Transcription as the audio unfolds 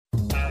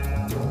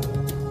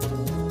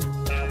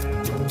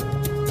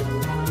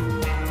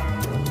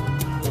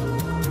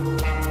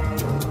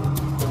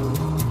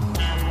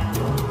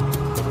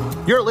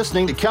You're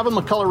listening to Kevin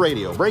McCullough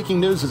Radio.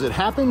 Breaking news as it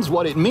happens,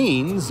 what it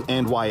means,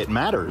 and why it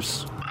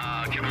matters.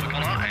 Kevin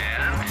McCullough,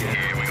 and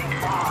here we go.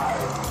 5,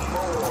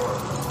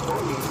 4,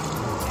 3,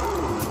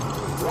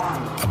 2,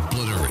 1.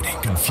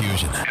 Obliterating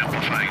confusion.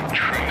 Amplifying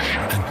truth.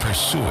 And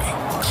pursuing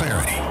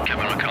clarity.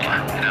 Kevin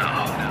McCullough,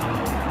 now.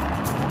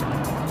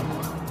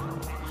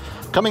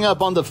 Coming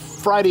up on the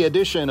Friday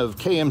edition of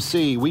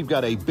KMC, we've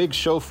got a big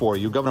show for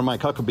you. Governor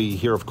Mike Huckabee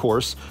here, of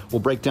course,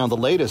 will break down the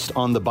latest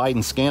on the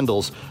Biden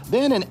scandals.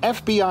 Then an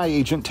FBI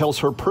agent tells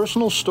her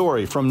personal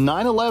story from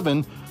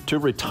 9/11 to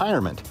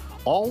retirement,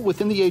 all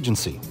within the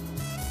agency.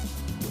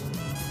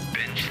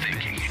 Binge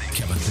thinking.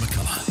 Kevin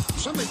McCullough.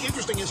 Something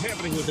interesting is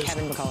happening with this.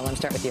 Kevin McCullough, let me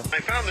start with you. I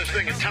found this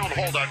thing at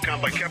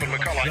townhall.com by Kevin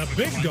McCullough. The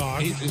big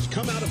dog has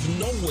come out of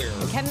nowhere.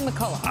 Kevin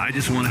McCullough, I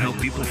just want to help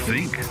people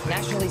think.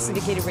 nationally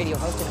syndicated radio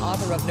host and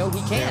author of No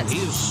He Can't. He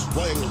is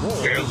playing the role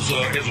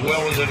as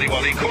well as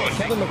anybody could.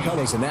 Kevin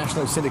McCullough is a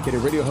nationally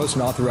syndicated radio host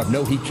and author of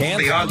No He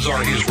Can't. The odds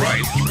are he's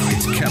right.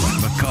 It's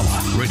Kevin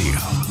McCullough Radio.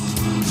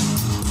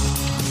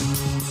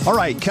 All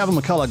right, Kevin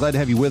McCullough, glad to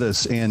have you with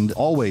us, and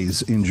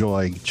always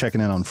enjoy checking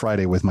in on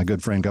Friday with my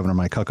good friend, Governor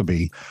Mike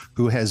Huckabee,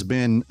 who has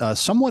been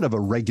somewhat of a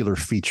regular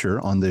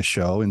feature on this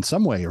show in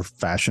some way or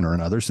fashion or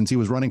another since he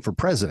was running for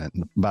president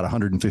about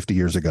 150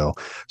 years ago.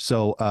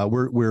 So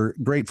we're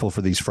grateful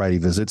for these Friday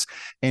visits.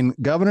 And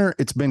Governor,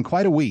 it's been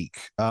quite a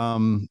week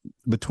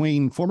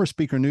between former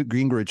Speaker Newt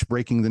Gingrich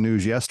breaking the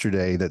news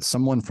yesterday that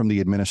someone from the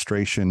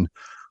administration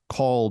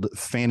called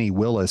Fani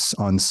Willis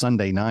on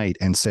Sunday night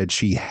and said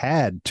she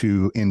had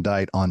to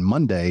indict on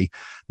Monday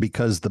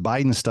because the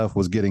Biden stuff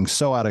was getting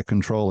so out of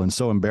control and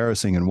so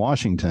embarrassing in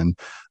Washington.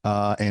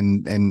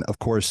 And of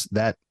course,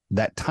 that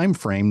time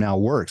frame now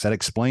works. That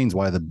explains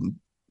why the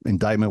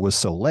indictment was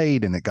so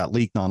late and it got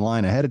leaked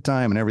online ahead of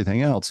time and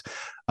everything else.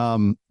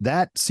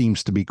 That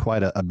seems to be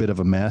quite a bit of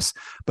a mess.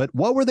 But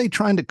what were they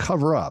trying to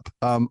cover up?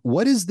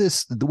 What is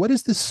this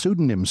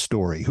pseudonym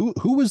story?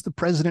 Who was the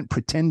president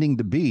pretending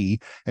to be,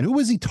 and who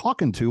was he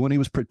talking to when he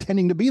was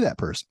pretending to be that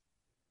person?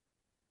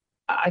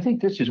 I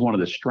think this is one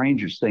of the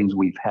strangest things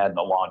we've had in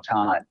a long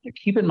time.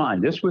 Keep in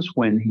mind, this was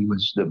when he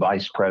was the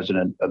vice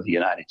president of the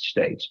United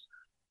States.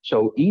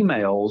 So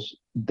emails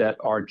that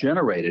are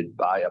generated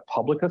by a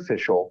public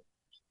official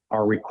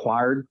are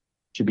required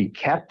to be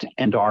kept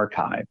and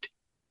archived,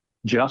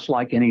 just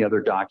like any other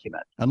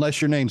document.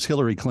 Unless your name's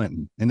Hillary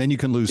Clinton, and then you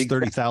can lose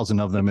 30,000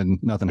 of them and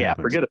nothing happens.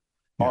 Yeah, forget it.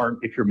 Or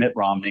if you're Mitt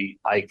Romney,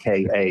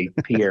 a.k.a.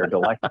 Pierre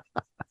Delecta.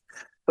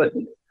 But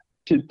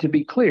to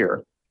be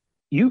clear,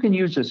 you can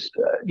use this,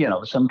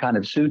 some kind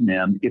of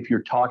pseudonym if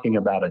you're talking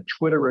about a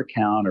Twitter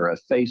account or a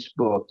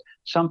Facebook,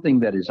 something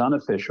that is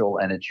unofficial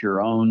and it's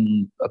your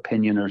own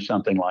opinion or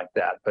something like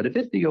that. But if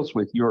it deals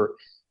with your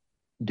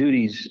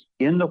duties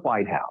in the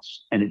White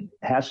House, and it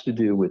has to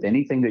do with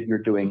anything that you're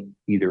doing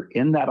either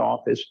in that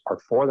office or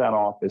for that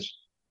office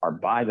or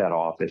by that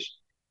office,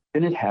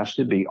 then it has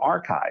to be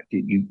archived.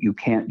 You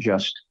can't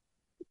just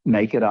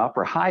make it up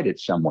or hide it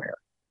somewhere.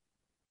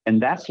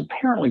 And that's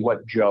apparently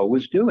what Joe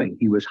was doing.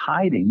 He was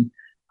hiding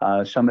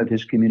some of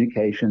his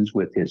communications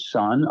with his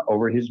son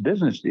over his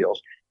business deals.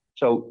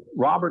 So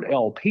Robert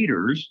L.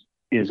 Peters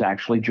is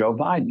actually Joe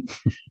Biden.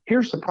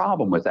 Here's the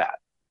problem with that.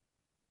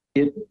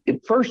 It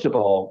first of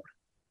all,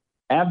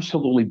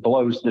 absolutely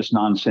blows this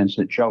nonsense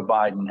that Joe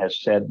Biden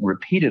has said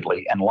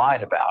repeatedly and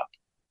lied about,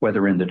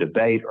 whether in the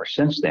debate or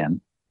since then.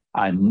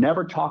 I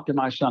never talked to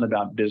my son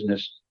about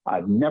business.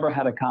 I've never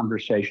had a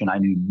conversation. I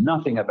knew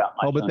nothing about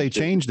my son. Oh, but they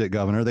changed it,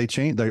 Governor. They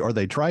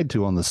tried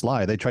to on the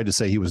slide. They tried to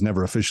say he was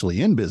never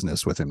officially in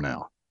business with him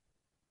now.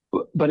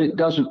 But it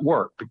doesn't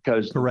work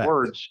because Correct. The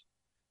words,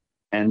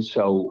 and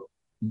so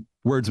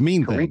words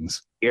mean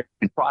things. It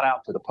can trot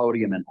out to the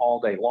podium and all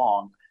day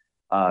long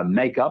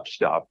make up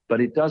stuff, but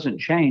it doesn't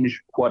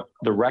change what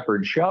the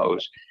record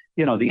shows.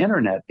 The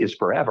internet is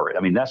forever.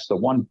 I mean, that's the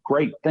one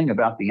great thing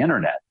about the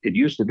internet. It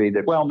used to be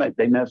that, well,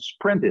 they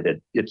misprinted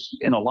it. It's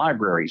in a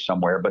library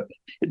somewhere, but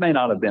it may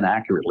not have been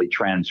accurately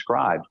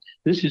transcribed.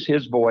 This is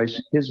his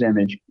voice, his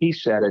image. He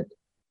said it.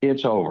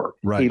 It's over.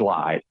 Right. He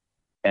lied.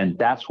 And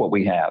that's what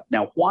we have.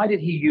 Now, why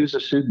did he use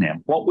a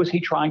pseudonym? What was he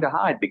trying to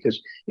hide?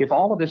 Because if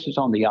all of this is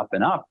on the up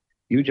and up,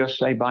 you just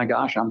say, by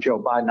gosh, I'm Joe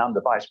Biden, I'm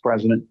the vice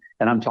president,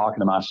 and I'm talking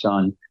to my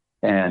son,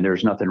 and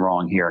there's nothing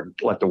wrong here.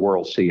 Let the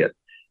world see it.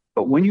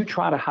 But when you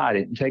try to hide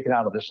it and take it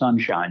out of the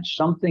sunshine,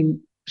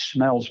 something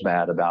smells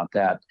bad about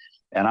that.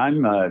 And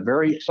I'm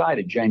very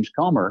excited. James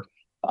Comer,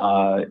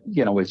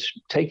 is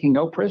taking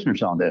no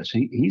prisoners on this.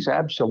 He's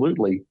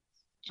absolutely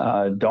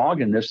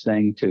dogging this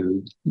thing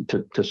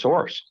to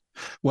source.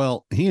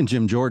 Well, he and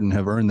Jim Jordan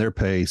have earned their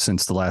pay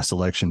since the last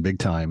election, big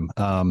time.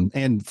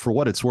 And for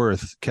what it's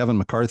worth, Kevin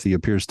McCarthy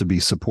appears to be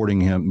supporting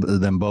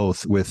them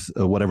both with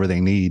whatever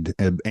they need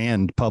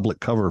and public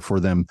cover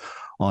for them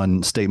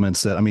on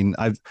statements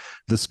that,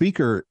 the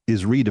speaker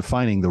is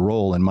redefining the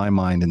role in my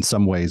mind in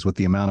some ways with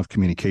the amount of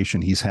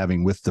communication he's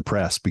having with the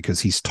press, because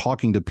he's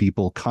talking to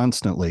people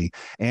constantly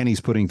and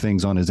he's putting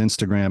things on his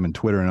Instagram and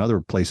Twitter and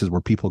other places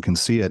where people can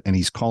see it. And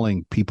he's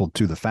calling people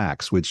to the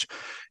facts, which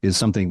is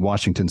something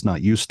Washington's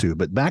not used to.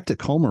 But back to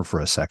Comer for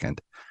a second.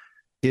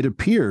 it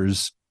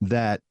appears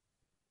that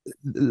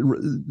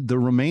the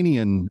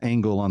Romanian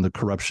angle on the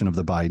corruption of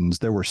the Bidens,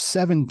 there were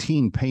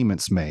 17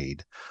 payments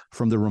made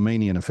from the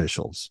Romanian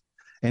officials.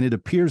 And it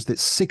appears that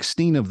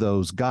 16 of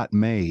those got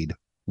made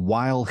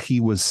while he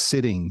was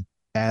sitting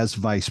as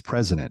vice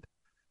president.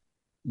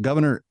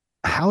 Governor,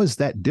 how is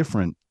that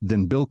different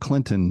than Bill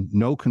Clinton,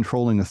 no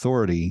controlling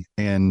authority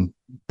and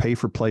pay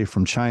for play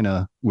from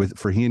China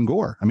for he and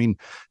Gore? I mean,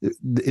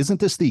 isn't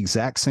this the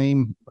exact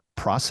same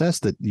process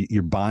that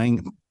you're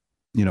buying,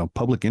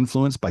 public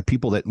influence by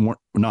people that weren't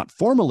not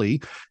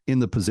formally in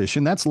the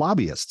position? That's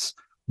lobbyists.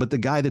 But the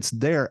guy that's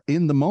there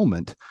in the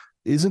moment,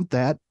 isn't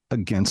that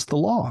against the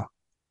law?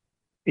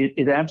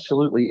 It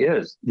absolutely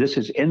is. This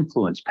is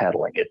influence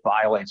peddling. It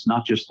violates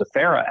not just the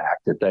FARA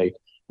Act that they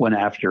went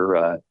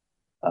after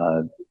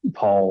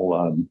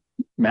Paul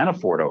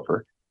Manafort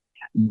over,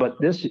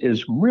 but this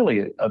is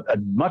really a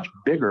much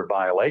bigger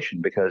violation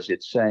because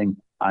it's saying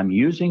I'm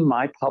using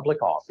my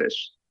public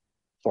office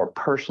for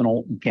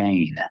personal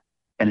gain,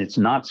 and it's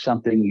not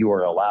something you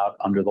are allowed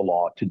under the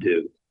law to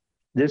do.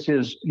 This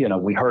is,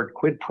 we heard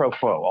quid pro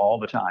quo all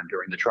the time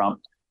during the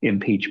Trump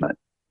impeachment.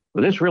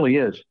 Well, this really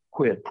is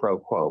quid pro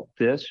quo,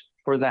 this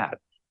for that,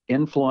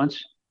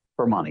 influence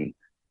for money.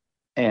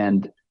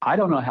 And I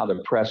don't know how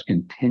the press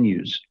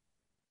continues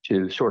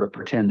to sort of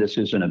pretend this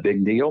isn't a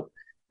big deal.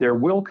 There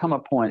will come a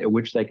point at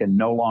which they can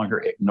no longer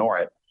ignore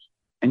it.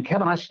 And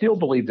Kevin, I still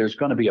believe there's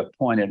going to be a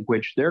point at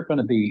which there are going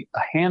to be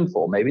a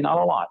handful, maybe not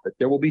a lot, but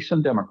there will be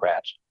some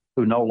Democrats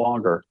who no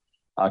longer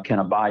can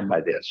abide by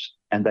this.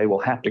 And they will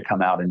have to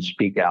come out and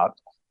speak out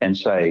and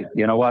say,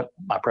 you know what,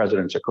 my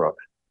president's a crook.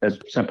 As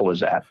simple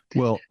as that.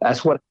 Well,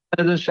 that's what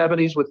happened in the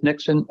 70s with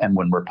Nixon. And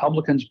when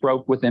Republicans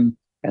broke with him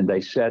and they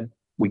said,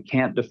 we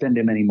can't defend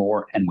him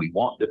anymore and we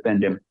won't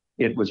defend him,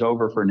 it was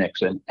over for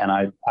Nixon. And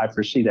I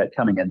foresee that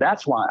coming. And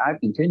that's why I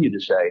continue to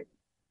say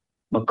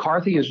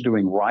McCarthy is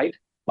doing right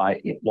by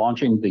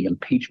launching the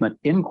impeachment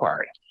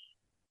inquiry.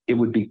 It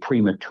would be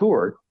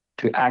premature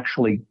to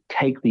actually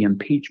take the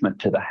impeachment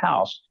to the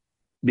House,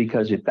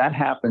 because if that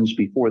happens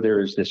before there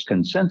is this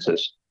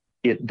consensus,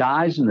 it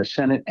dies in the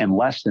Senate in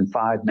less than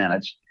 5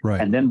 minutes. Right.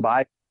 And then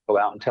Biden will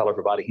go out and tell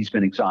everybody he's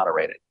been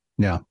exonerated.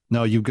 Yeah,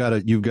 no, you've got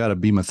to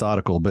be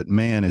methodical. But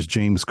man, is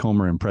James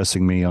Comer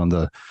impressing me on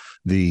the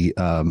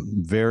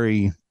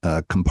very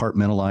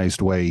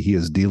compartmentalized way he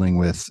is dealing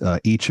with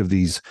each of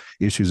these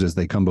issues as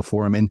they come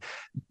before him. And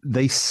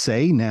they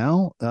say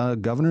now,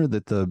 Governor,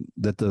 that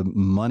the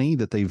money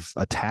that they've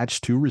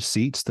attached to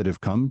receipts that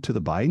have come to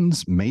the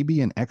Bidens may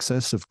be in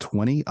excess of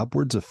 20,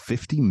 upwards of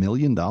 $50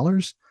 million.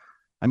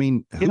 I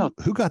mean,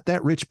 who got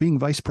that rich being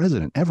vice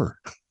president ever?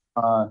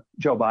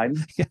 Joe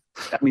Biden. Yeah.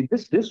 I mean,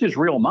 this is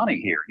real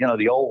money here.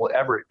 The old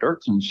Everett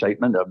Dirksen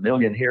statement, a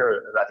million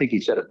here. I think he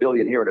said $1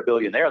 billion here and $1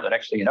 billion there. The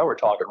next thing you know, we're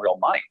talking real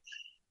money.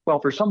 Well,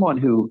 for someone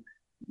who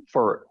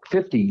for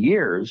 50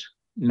 years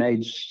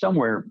made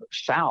somewhere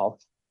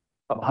south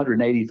of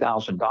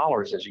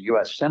 $180,000 as a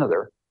U.S.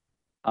 senator,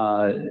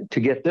 to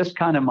get this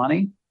kind of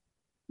money,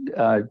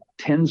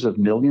 tens of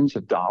millions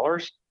of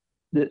dollars,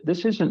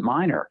 this isn't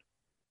minor.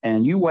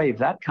 And you wave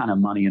that kind of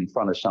money in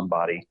front of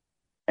somebody,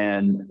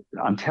 and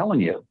I'm telling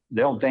you,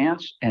 they'll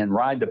dance and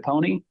ride the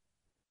pony,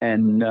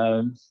 and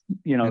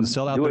and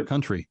sell out their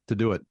country to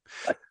do it.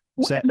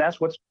 And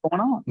that's what's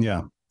going on.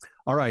 Yeah.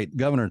 All right,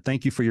 Governor,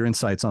 thank you for your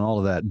insights on all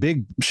of that.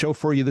 Big show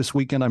for you this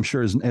weekend, I'm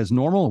sure, as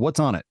normal. What's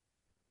on it?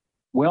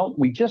 Well,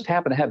 we just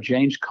happen to have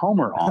James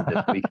Comer on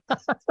this week.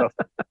 So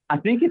I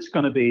think it's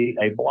going to be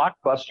a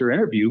blockbuster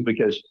interview,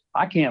 because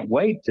I can't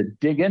wait to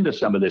dig into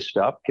some of this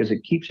stuff, because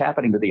it keeps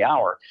happening to the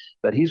hour.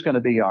 But he's going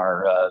to be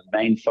our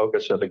main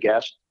focus of a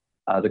guest.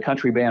 The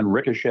country band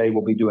Ricochet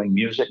will be doing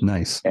music.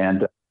 Nice.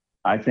 And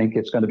I think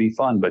it's going to be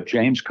fun. But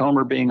James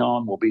Comer being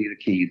on will be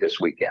the key this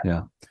weekend.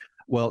 Yeah.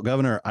 Well,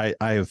 Governor, I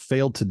have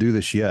failed to do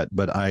this yet,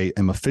 but I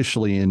am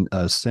officially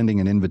sending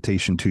an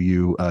invitation to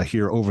you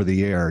here over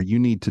the air. You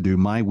need to do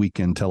my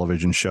weekend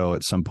television show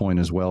at some point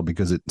as well,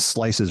 because it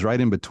slices right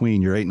in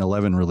between your 8 and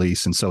 11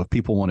 release. And so if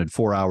people wanted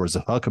 4 hours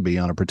of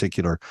Huckabee on a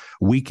particular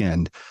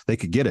weekend, they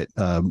could get it.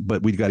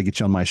 But we've got to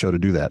get you on my show to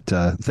do that.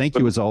 Thank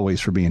you, as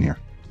always, for being here.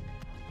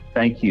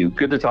 Thank you.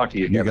 Good to talk to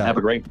you. Have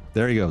a great.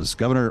 There he goes.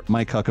 Governor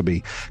Mike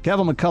Huckabee.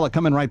 Kevin McCullough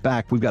coming right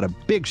back. We've got a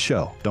big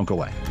show. Don't go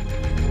away.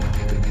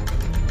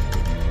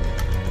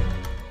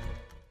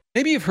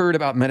 Maybe you've heard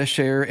about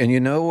MediShare and you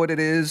know what it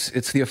is.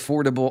 It's the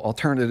affordable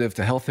alternative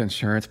to health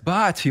insurance,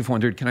 but you've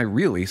wondered, can I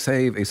really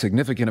save a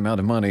significant amount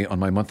of money on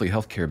my monthly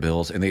healthcare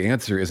bills? And the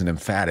answer is an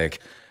emphatic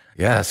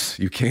yes,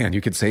 you can. You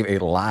can save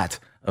a lot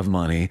of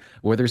money,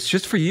 whether it's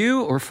just for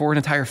you or for an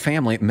entire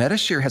family.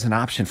 MediShare has an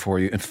option for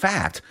you. In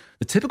fact,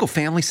 the typical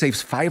family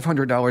saves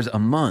 $500 a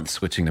month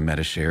switching to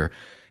MediShare.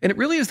 And it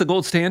really is the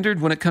gold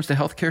standard when it comes to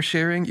healthcare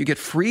sharing. You get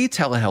free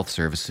telehealth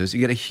services. You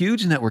get a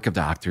huge network of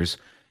doctors.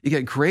 You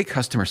get great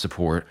customer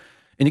support,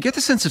 and you get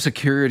the sense of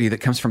security that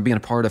comes from being a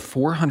part of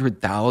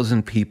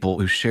 400,000 people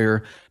who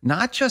share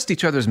not just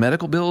each other's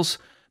medical bills,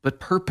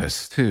 but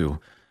purpose too.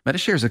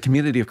 MediShare is a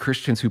community of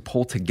Christians who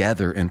pull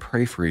together and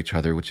pray for each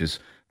other, which is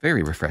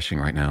very refreshing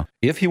right now.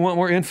 If you want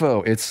more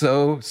info, it's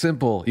so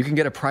simple. You can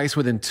get a price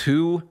within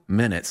 2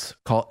 minutes.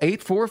 Call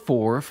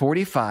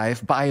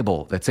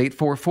 844-45-BIBLE. That's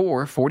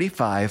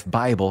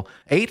 844-45-BIBLE.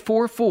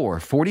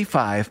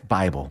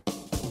 844-45-BIBLE.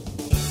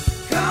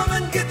 Come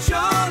and get your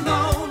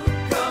loan.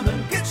 Come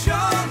and get your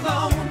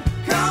loan.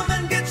 Come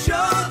and get your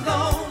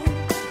loan.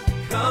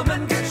 Come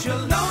and get your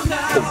loan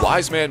now. A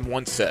wise man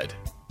once said,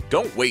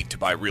 "Don't wait to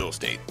buy real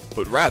estate,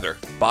 but rather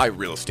buy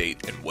real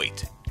estate and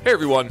wait." Hey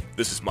everyone,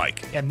 this is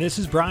Mike. And this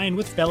is Brian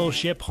with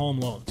Fellowship Home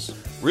Loans.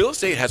 Real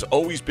estate has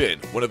always been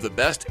one of the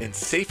best and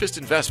safest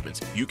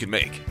investments you can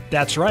make.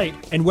 That's right.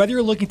 And whether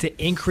you're looking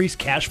to increase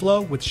cash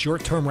flow with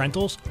short-term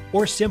rentals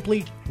or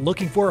simply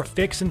looking for a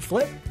fix and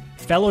flip,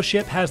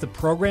 Fellowship has the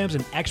programs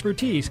and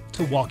expertise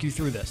to walk you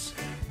through this.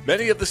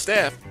 Many of the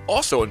staff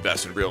also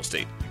invest in real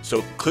estate,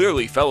 so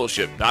clearly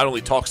Fellowship not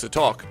only talks the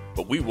talk,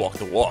 but we walk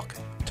the walk.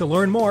 To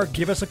learn more,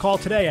 give us a call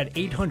today at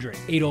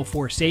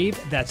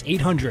 800-804-SAVE. That's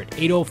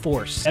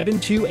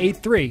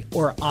 800-804-7283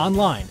 or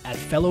online at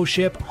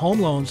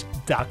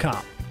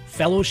fellowshiphomeloans.com.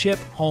 Fellowship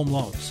Home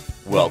Loans.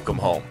 Welcome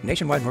home.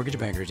 Nationwide Mortgage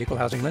Bankers, Equal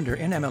Housing Lender,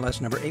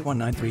 NMLS number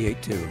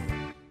 819382.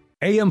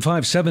 AM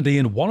 570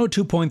 and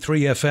 102.3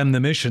 FM The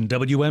Mission,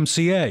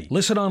 WMCA.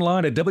 Listen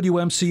online at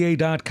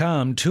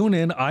WMCA.com. Tune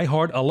in,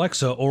 iHeart,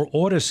 Alexa, or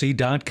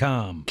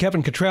Odyssey.com.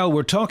 Kevin Cottrell,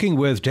 we're talking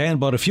with Dan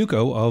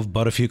Buttafuoco of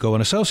Buttafuoco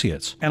 &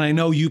 Associates. And I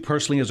know you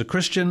personally as a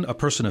Christian, a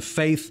person of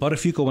faith,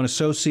 Buttafuoco &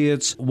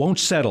 Associates won't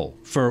settle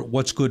for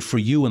what's good for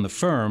you and the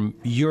firm.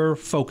 You're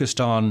focused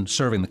on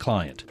serving the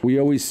client. We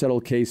always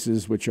settle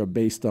cases which are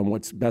based on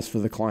what's best for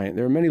the client.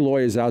 There are many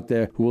lawyers out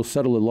there who will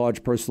settle a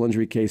large personal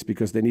injury case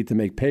because they need to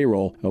make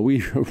payroll.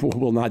 We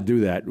will not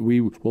do that.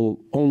 We will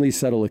only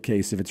settle a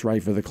case if it's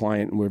right for the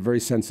client. And we're very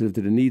sensitive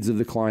to the needs of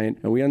the client.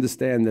 And we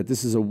understand that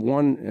this is a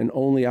one and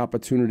only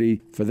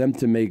opportunity for them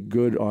to make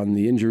good on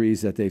the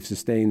injuries that they've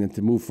sustained and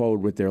to move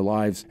forward with their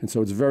lives. And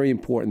so it's very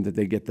important that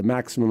they get the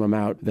maximum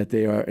amount that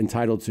they are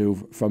entitled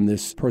to from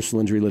this personal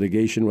injury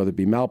litigation, whether it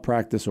be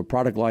malpractice or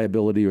product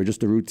liability or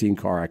just a routine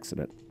car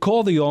accident.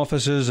 Call the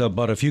offices of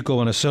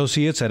Buttafuoco &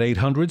 Associates at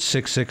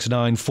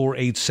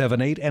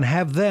 800-669-4878 and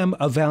have them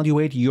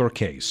evaluate your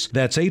case.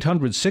 That's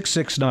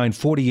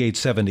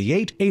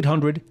 800-669-4878,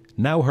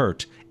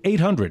 800-NOW-HURT,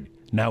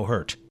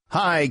 800-NOW-HURT.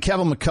 Hi,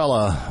 Kevin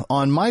McCullough.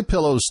 On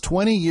MyPillow's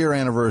 20-year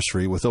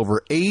anniversary with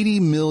over 80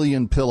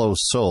 million pillows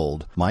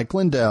sold, Mike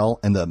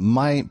Lindell and the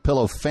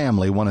MyPillow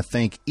family want to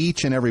thank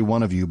each and every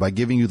one of you by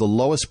giving you the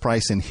lowest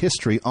price in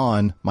history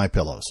on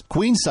MyPillows.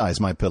 Queen-size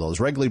MyPillows,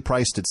 regularly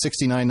priced at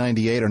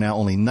 $69.98, are now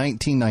only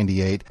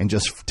 $19.98, and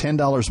just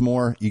 $10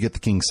 more, you get the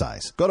king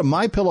size. Go to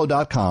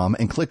MyPillow.com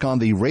and click on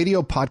the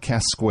radio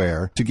podcast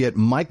square to get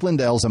Mike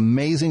Lindell's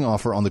amazing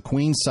offer on the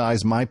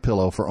queen-size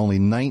MyPillow for only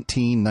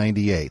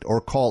 $19.98,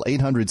 or call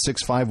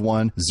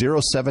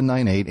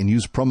 800-651-0798 and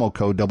use promo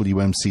code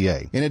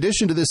WMCA. In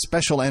addition to this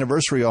special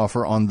anniversary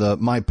offer on the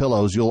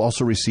MyPillows, you'll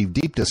also receive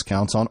deep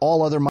discounts on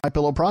all other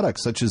MyPillow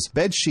products, such as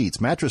bed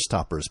sheets, mattress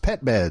toppers,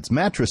 pet beds,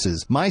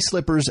 mattresses, My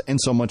Slippers, and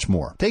so much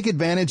more. Take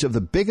advantage of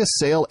the biggest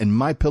sale in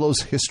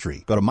MyPillow's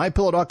history. Go to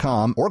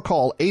MyPillow.com or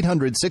call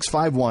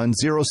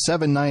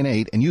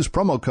 800-651-0798 and use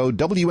promo code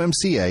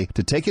WMCA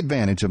to take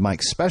advantage of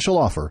Mike's special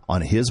offer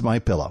on his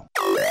MyPillow.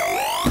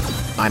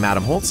 I'm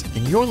Adam Holtz,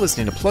 and you're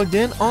listening to Plugged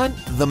In on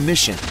The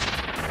Mission.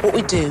 What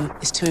we do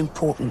is too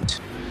important.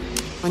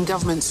 When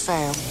governments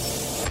fail,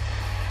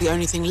 the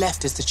only thing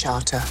left is the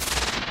charter.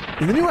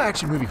 In the new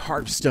action movie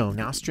Heart of Stone,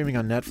 now streaming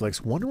on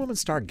Netflix, Wonder Woman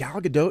star Gal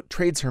Gadot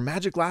trades her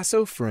magic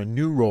lasso for a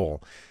new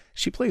role.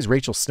 She plays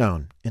Rachel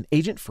Stone, an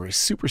agent for a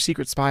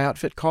super-secret spy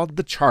outfit called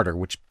the Charter,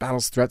 which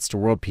battles threats to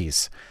world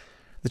peace.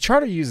 The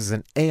Charter uses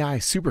an AI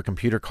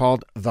supercomputer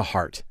called the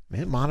Heart.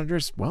 It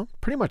monitors, well,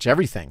 pretty much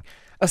everything,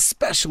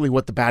 especially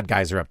what the bad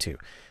guys are up to.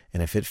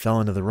 And if it fell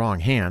into the wrong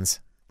hands,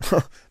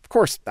 of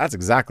course, that's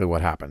exactly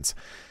what happens.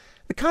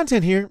 The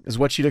content here is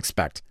what you'd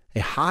expect. A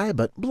high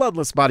but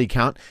bloodless body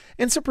count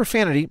and some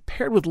profanity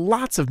paired with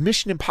lots of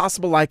Mission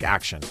Impossible-like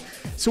action.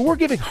 So we're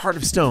giving Heart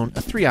of Stone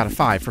a 3 out of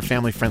 5 for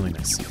family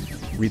friendliness.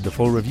 Read the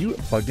full review at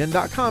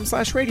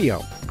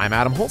pluggedin.com/radio. I'm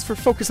Adam Holtz for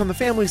Focus on the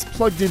Family's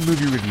Plugged In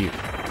Movie Review.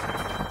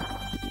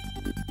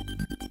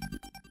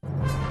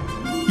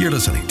 You're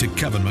listening to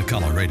Kevin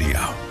McCullough Radio,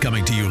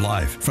 coming to you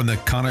live from the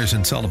Connors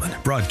and Sullivan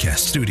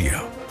Broadcast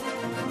Studio.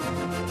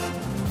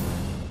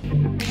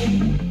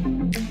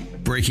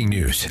 Breaking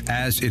news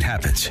as it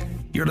happens.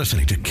 You're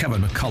listening to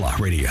Kevin McCullough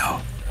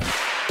Radio.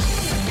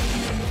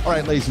 All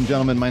right, ladies and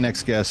gentlemen, my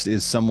next guest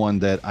is someone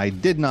that I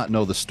did not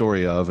know the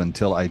story of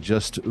until I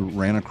just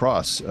ran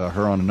across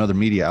her on another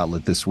media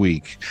outlet this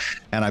week.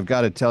 And I've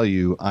got to tell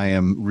you, I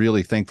am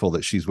really thankful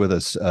that she's with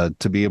us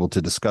to be able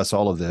to discuss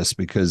all of this,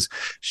 because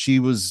she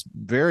was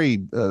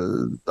very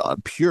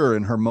pure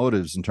in her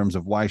motives in terms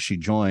of why she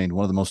joined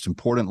one of the most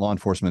important law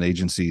enforcement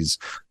agencies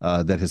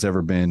that has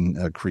ever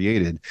been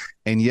created.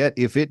 And yet,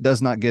 if it does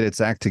not get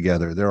its act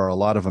together, there are a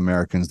lot of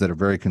Americans that are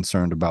very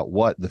concerned about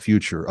what the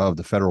future of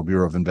the Federal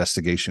Bureau of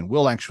Investigation conversation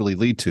will actually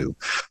lead to.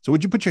 So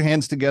would you put your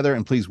hands together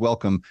and please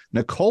welcome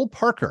Nicole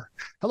Parker.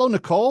 Hello,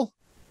 Nicole.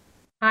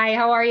 Hi,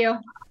 how are you?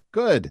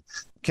 Good.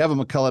 Kevin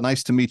McCullough,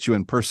 nice to meet you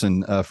in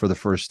person for the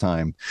first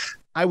time.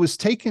 I was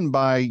taken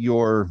by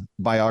your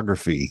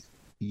biography.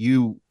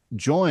 You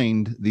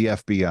joined the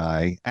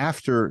FBI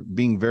after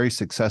being very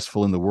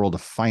successful in the world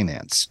of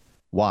finance.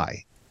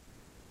 Why?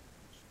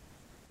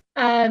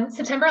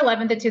 September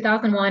 11th of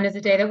 2001 is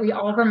a day that we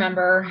all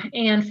remember.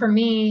 And for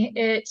me,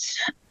 it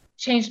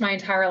changed my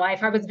entire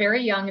life. I was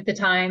very young at the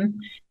time,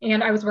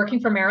 and I was working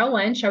for Merrill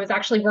Lynch. I was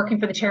actually working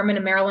for the chairman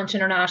of Merrill Lynch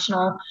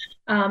International.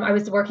 I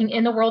was working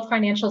in the World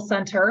Financial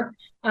Center,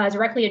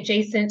 directly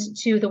adjacent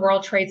to the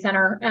World Trade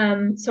Center.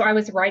 So I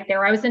was right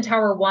there. I was in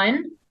Tower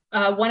 1,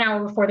 1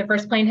 hour before the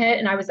first plane hit,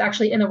 and I was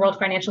actually in the World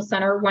Financial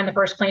Center when the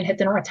first plane hit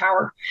the North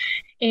Tower.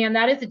 And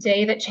that is a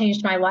day that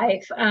changed my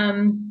life.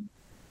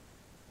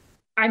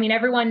 I mean,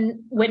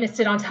 everyone witnessed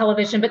it on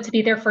television, but to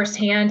be there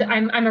firsthand,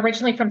 I'm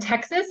originally from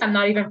Texas. I'm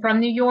not even from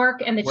New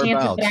York. And the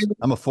chances that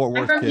I'm a Fort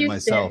Worth kid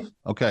myself.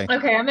 Okay.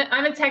 Okay.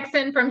 I'm a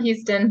Texan from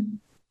Houston.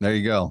 There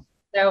you go.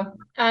 So,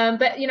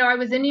 but I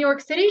was in New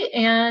York City,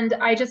 and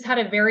I just had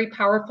a very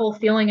powerful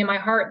feeling in my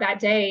heart that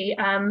day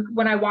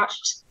when I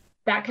watched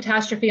that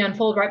catastrophe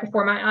unfold right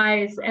before my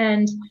eyes.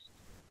 And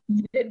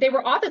they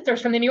were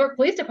officers from the New York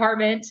Police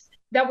Department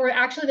that were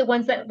actually the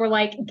ones that were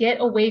like,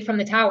 get away from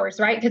the towers,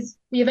 right? Because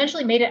we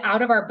eventually made it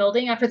out of our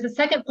building. After the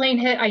second plane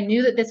hit, I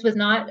knew that this was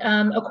not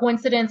a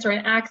coincidence or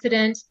an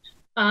accident.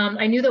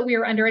 I knew that we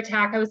were under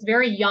attack. I was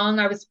very young.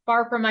 I was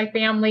far from my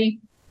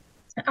family.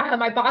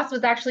 My boss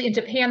was actually in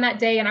Japan that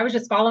day, and I was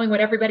just following what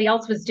everybody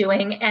else was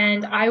doing.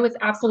 And I was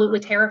absolutely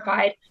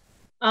terrified.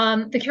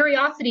 The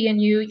curiosity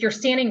in you, you're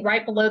standing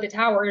right below the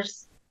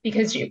towers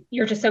because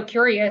you're just so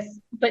curious,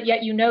 but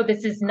yet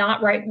this is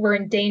not right. We're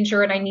in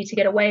danger and I need to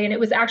get away. And it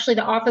was actually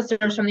the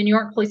officers from the New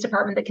York Police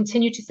Department that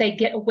continued to say,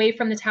 get away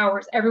from the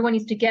towers. Everyone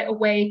needs to get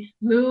away,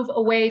 move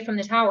away from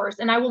the towers.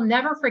 And I will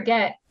never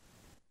forget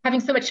having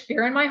so much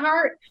fear in my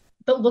heart,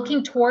 but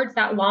looking towards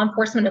that law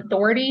enforcement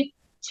authority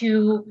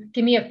to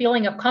give me a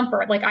feeling of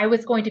comfort, like I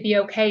was going to be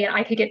okay and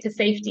I could get to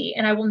safety.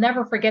 And I will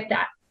never forget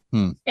that.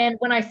 And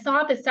when I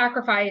saw the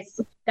sacrifice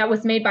that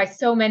was made by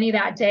so many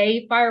that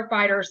day,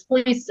 firefighters,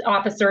 police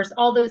officers,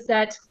 all those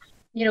that,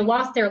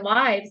 lost their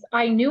lives,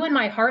 I knew in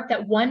my heart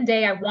that one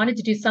day I wanted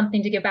to do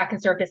something to give back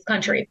and serve this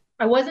country.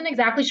 I wasn't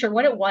exactly sure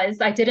what it was.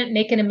 I didn't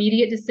make an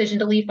immediate decision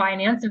to leave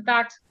finance. In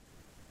fact,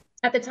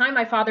 at the time,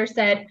 my father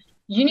said,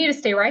 you need to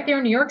stay right there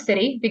in New York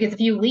City, because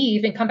if you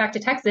leave and come back to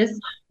Texas,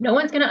 no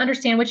one's going to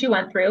understand what you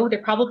went through.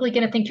 They're probably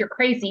going to think you're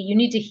crazy. You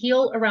need to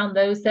heal around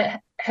those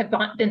that have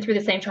been through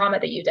the same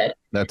trauma that you did.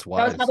 That's wise.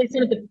 That was probably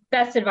some of the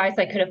best advice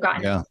I could have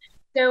gotten. Yeah.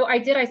 So I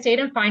did. I stayed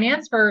in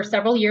finance for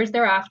several years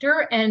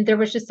thereafter. And there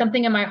was just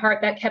something in my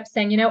heart that kept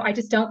saying, I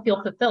just don't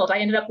feel fulfilled. I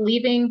ended up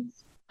leaving,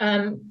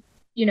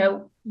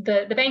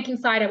 the banking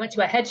side. I went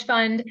to a hedge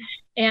fund,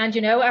 and,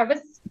 I was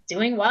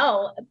doing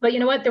well. But you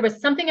know what? There was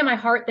something in my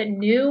heart that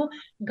knew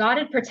God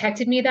had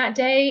protected me that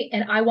day,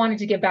 and I wanted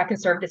to give back and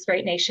serve this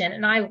great nation.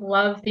 And I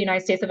love the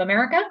United States of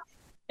America.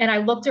 And I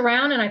looked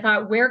around and I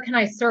thought, where can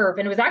I serve?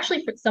 And it was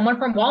actually someone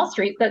from Wall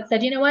Street that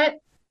said, you know what?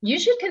 You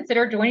should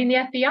consider joining the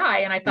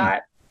FBI. And I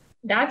thought,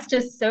 that's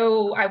just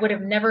so, I would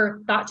have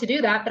never thought to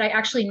do that. But I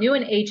actually knew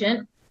an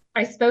agent.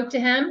 I spoke to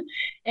him,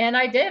 and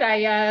I did.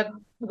 I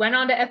went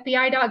on to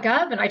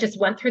FBI.gov, and I just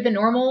went through the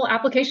normal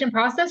application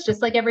process,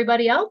 just like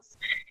everybody else.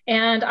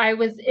 And I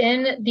was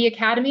in the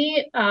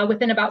academy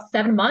within about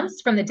 7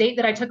 months from the date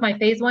that I took my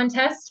phase 1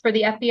 test for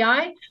the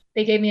FBI.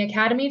 They gave me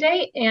academy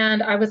date,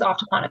 and I was off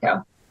to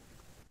Quantico.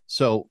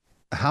 So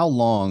how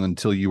long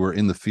until you were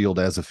in the field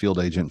as a field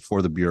agent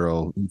for the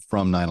Bureau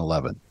from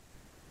 9/11?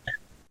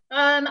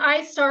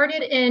 I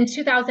started in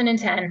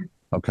 2010.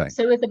 Okay.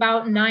 So it was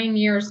about 9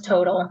 years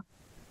total.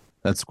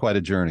 That's quite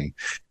a journey.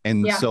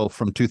 And so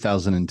from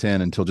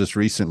 2010 until just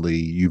recently,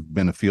 you've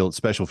been a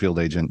special field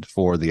agent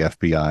for the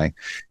FBI,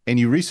 and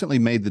you recently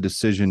made the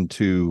decision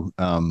to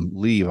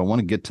leave. I want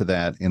to get to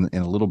that in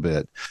a little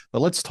bit, but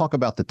let's talk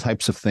about the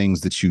types of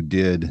things that you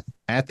did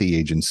at the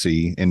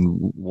agency and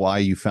why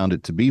you found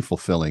it to be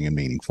fulfilling and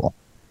meaningful.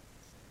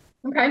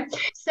 Okay.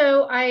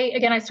 So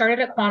I started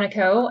at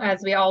Quantico,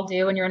 as we all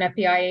do when you're an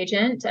FBI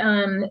agent.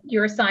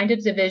 You're assigned a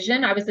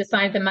division. I was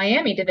assigned the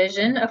Miami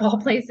division of all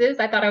places.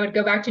 I thought I would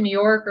go back to New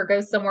York or go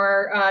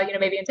somewhere,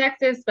 maybe in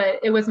Texas, but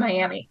it was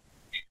Miami.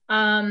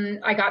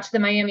 I got to the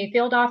Miami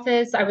field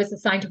office. I was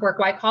assigned to work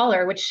white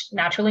collar, which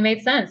naturally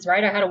made sense,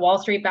 right? I had a Wall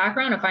Street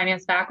background, a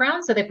finance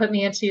background. So they put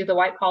me into the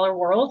white collar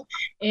world.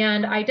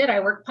 And I did. I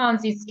worked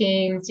Ponzi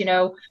schemes,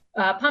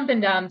 pump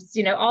and dumps,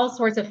 all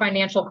sorts of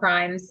financial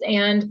crimes.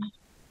 And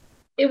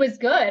it was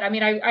good. I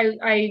mean,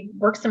 I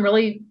worked some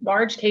really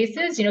large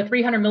cases,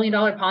 $300 million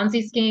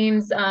Ponzi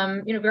schemes,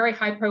 very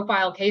high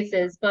profile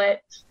cases.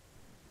 But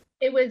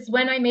it was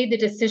when I made the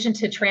decision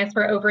to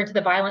transfer over into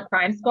the violent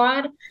crime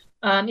squad.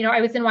 I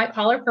was in white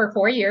collar for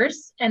 4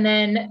 years, and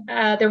then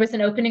there was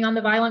an opening on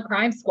the violent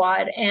crime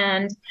squad,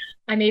 and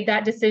I made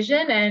that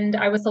decision, and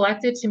I was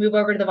selected to move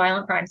over to the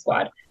violent crime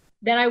squad.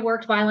 Then I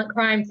worked violent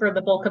crime for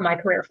the bulk of my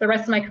career. For the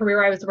rest of my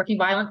career, I was working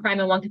violent crime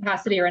in one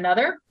capacity or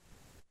another.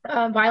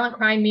 Violent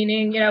crime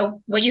meaning,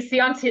 what you see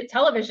on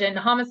television,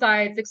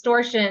 homicides,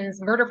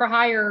 extortions, murder for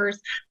hires,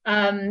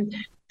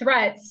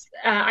 threats.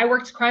 I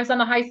worked crimes on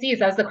the high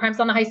seas. I was the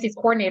crimes on the high seas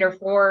coordinator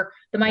for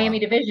the Miami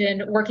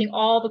division, working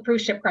all the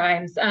cruise ship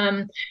crimes,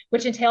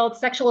 which entailed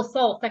sexual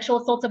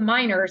assaults of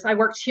minors. I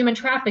worked human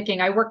trafficking.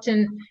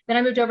 Then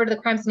I moved over to the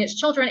crimes against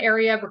children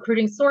area,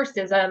 recruiting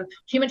sources,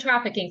 human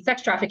trafficking,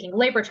 sex trafficking,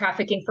 labor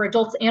trafficking for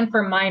adults and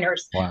for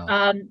minors.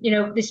 Wow.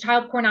 These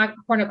child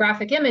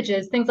pornographic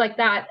images, things like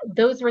that.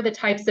 Those were the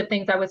types of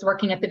things I was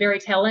working at the very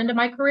tail end of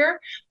my career,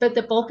 but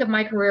the bulk of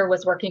my career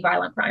was working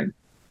violent crime.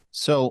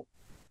 So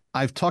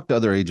I've talked to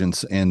other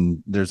agents,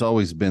 and there's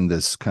always been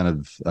this kind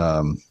of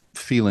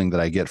feeling that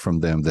I get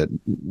from them that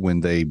when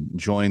they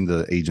join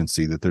the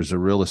agency, that there's a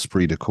real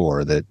esprit de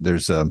corps, that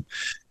there's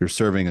you're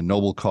serving a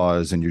noble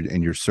cause and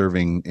you're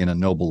serving in a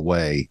noble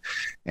way.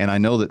 And I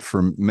know that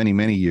for many,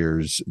 many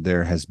years,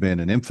 there has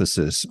been an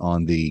emphasis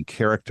on the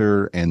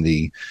character and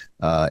the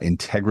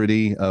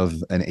integrity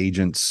of an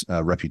agent's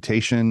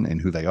reputation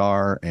and who they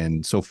are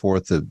and so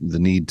forth. The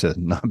need to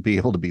not be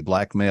able to be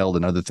blackmailed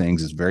and other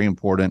things is very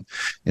important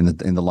in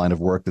the line of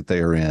work that they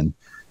are in.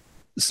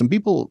 Some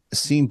people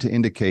seem to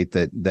indicate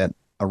that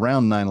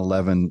around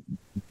 9/11,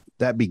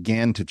 that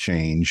began to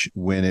change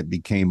when it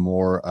became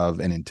more of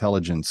an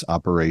intelligence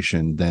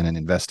operation than an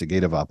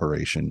investigative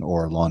operation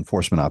or a law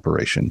enforcement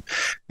operation.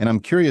 And I'm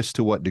curious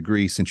to what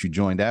degree, since you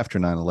joined after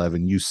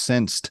 9/11, you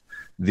sensed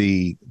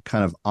the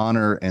kind of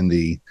honor and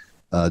the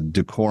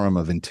decorum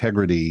of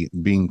integrity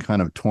being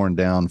kind of torn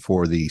down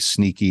for the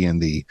sneaky and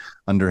the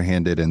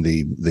underhanded and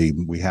the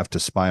we have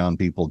to spy on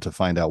people to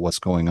find out what's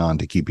going on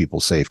to keep people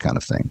safe kind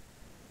of thing.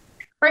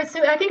 Right.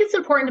 So I think it's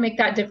important to make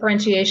that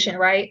differentiation,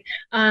 right?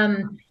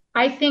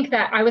 I think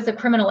that I was a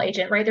criminal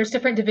agent, right? There's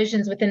different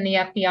divisions within the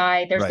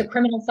FBI. There's the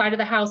criminal side of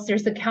the house.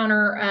 There's the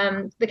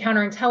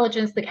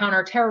counterintelligence, the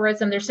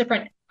counterterrorism. There's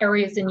different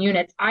areas and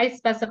units. I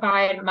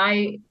specified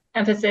my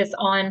emphasis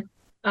on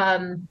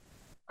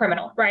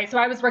criminal, right? So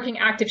I was working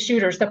active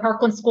shooters, the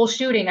Parkland school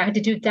shooting. I had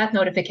to do death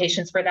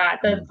notifications for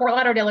that, the Fort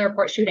Lauderdale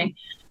airport shooting.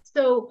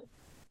 So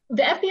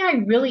the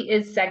FBI really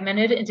is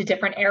segmented into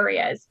different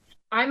areas.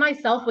 I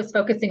myself was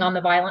focusing on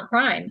the violent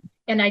crime,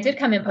 and I did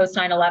come in post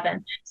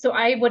 9/11. So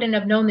I wouldn't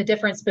have known the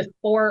difference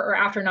before or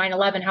after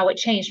 9/11, how it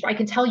changed. But I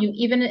can tell you,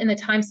 even in the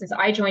time since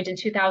I joined in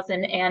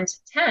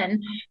 2010,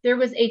 there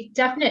was a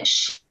definite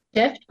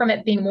shift from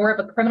it being more of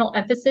a criminal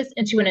emphasis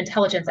into an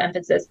intelligence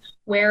emphasis,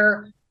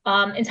 where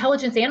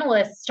intelligence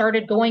analysts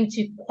started going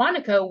to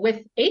Quantico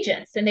with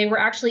agents, and they were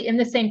actually in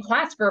the same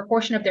class for a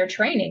portion of their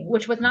training,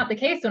 which was not the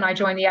case when I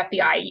joined the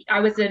FBI. I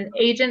was in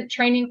agent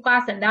training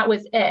class, and that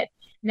was it.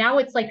 Now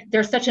it's like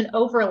there's such an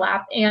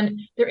overlap, and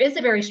there is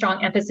a very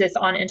strong emphasis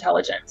on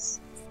intelligence.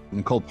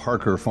 Nicole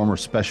Parker, former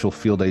special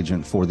field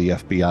agent for the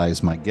FBI,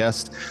 is my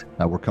guest.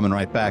 We're coming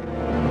right back.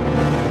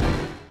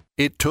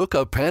 It took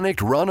a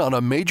panicked run on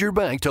a major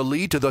bank to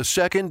lead to the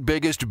second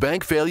biggest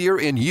bank failure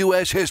in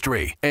U.S.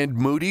 history. And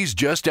Moody's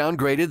just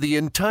downgraded the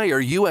entire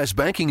U.S.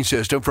 banking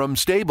system from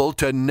stable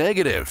to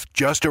negative.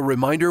 Just a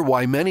reminder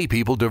why many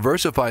people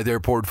diversify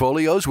their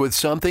portfolios with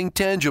something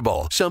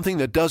tangible, something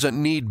that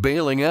doesn't need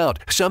bailing out,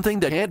 something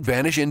that can't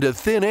vanish into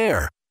thin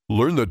air.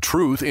 Learn the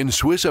truth in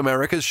Swiss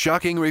America's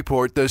shocking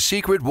report, The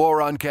Secret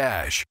War on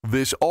Cash.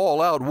 This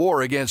all-out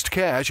war against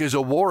cash is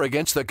a war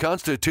against the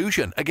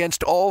Constitution,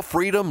 against all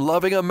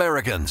freedom-loving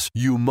Americans.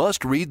 You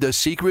must read The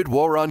Secret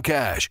War on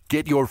Cash.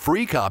 Get your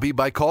free copy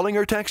by calling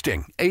or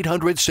texting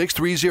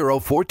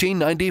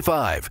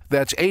 800-630-1495.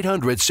 That's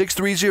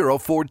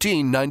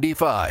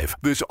 800-630-1495.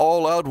 This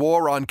all-out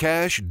war on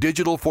cash,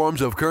 digital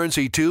forms of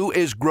currency too,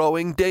 is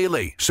growing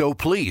daily. So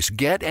please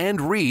get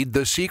and read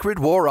The Secret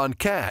War on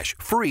Cash,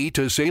 free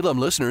to Salem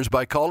listeners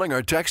by calling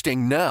or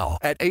texting now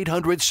at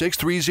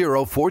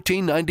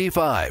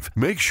 800-630-1495.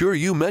 Make sure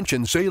you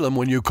mention Salem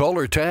when you call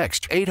or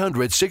text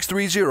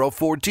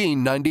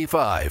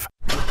 800-630-1495.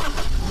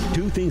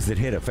 Two things that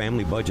hit a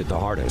family budget the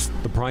hardest: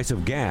 the price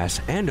of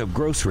gas and of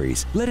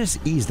groceries. Let us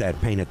ease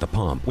that pain at the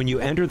pump when you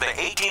enter the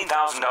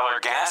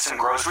 $18,000 gas and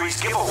groceries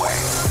giveaway.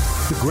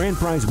 The grand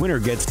prize winner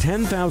gets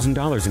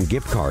 $10,000 in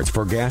gift cards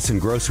for gas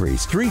and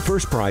groceries. 3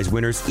 first prize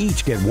winners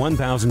each get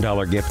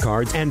 $1,000 gift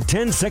cards, and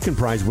 10 second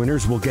prize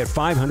winners will get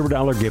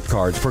 $500 gift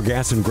cards for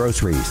gas and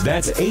groceries.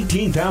 That's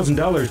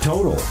 $18,000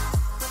 total.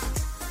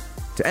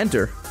 To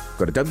enter,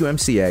 go to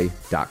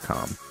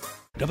WMCA.com.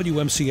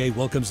 WMCA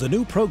welcomes the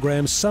new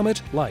program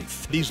Summit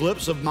Life. These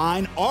lips of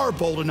mine are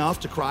bold enough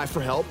to cry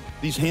for help.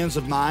 These hands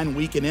of mine,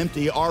 weak and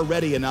empty, are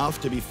ready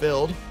enough to be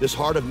filled. This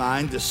heart of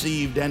mine,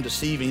 deceived and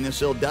deceiving, is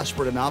still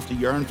desperate enough to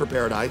yearn for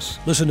paradise.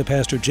 Listen to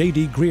Pastor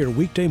J.D. Greer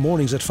weekday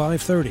mornings at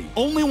 5:30.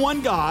 Only one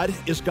God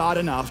is God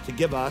enough to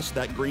give us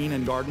that green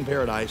and garden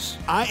paradise.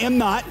 I am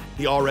not,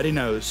 he already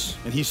knows,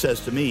 and he says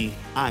to me,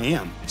 I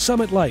am.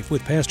 Summit Life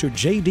with Pastor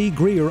J.D.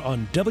 Greer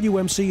on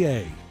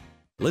WMCA.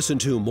 Listen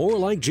to More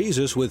Like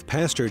Jesus with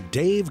Pastor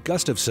Dave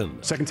Gustafson.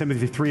 2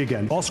 Timothy 3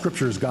 again. All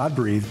scripture is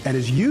God-breathed and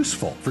is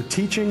useful for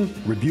teaching,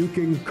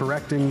 rebuking,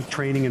 correcting,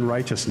 training in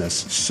righteousness,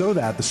 so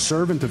that the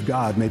servant of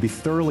God may be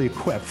thoroughly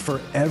equipped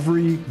for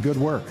every good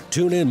work.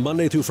 Tune in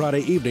Monday through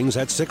Friday evenings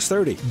at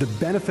 6:30. The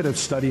benefit of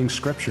studying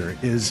scripture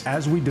is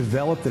as we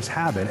develop this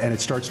habit and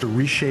it starts to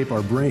reshape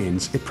our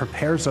brains, it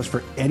prepares us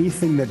for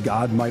anything that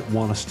God might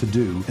want us to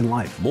do in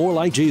life. More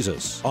Like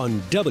Jesus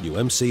on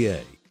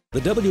WMCA. The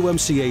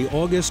WMCA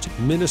August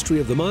Ministry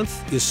of the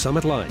Month is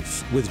Summit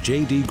Life with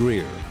J.D.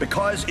 Greer.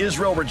 Because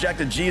Israel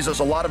rejected Jesus,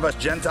 a lot of us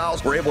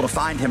Gentiles were able to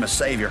find him a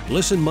Savior.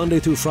 Listen Monday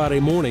through Friday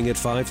morning at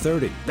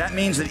 5:30. That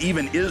means that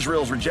even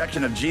Israel's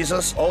rejection of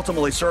Jesus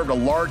ultimately served a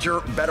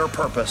larger, better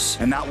purpose,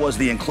 and that was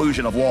the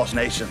inclusion of lost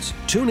nations.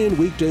 Tune in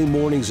weekday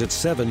mornings at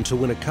 7 to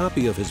win a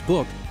copy of his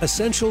book,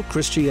 Essential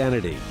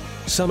Christianity.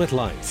 Summit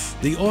Life,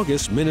 the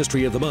August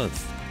Ministry of the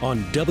Month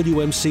on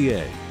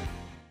WMCA.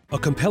 A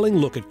compelling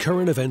look at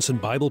current events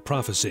and Bible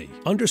prophecy.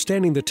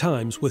 Understanding the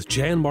Times with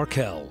Jan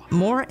Markell.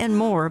 More and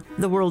more,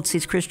 the world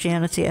sees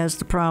Christianity as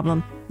the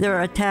problem. There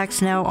are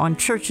attacks now on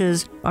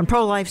churches, on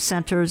pro-life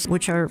centers,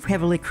 which are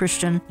heavily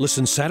Christian.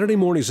 Listen Saturday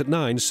mornings at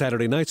 9,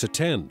 Saturday nights at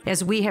 10.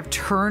 As we have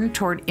turned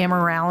toward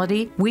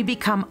immorality, we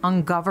become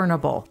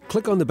ungovernable.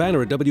 Click on the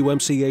banner at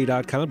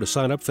WMCA.com to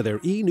sign up for their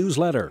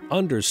e-newsletter,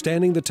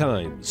 Understanding the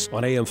Times,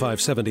 on AM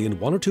 570 and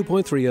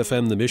 102.3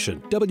 FM The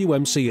Mission,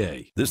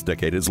 WMCA. This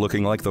decade is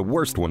looking like the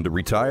worst one to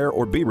retire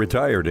or be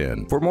retired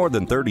in. For more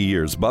than 30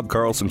 years, Bob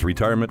Carlson's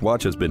Retirement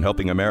Watch has been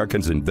helping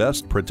Americans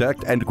invest,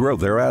 protect, and grow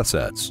their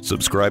assets.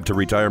 Subscribe to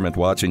Retirement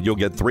Watch and you'll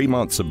get 3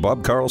 months of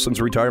Bob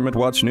Carlson's Retirement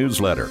Watch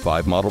newsletter,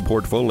 5 model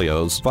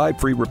portfolios, 5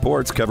 free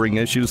reports covering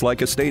issues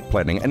like estate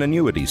planning and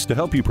annuities to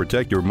help you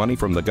protect your money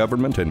from the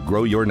government and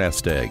grow your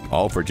nest egg,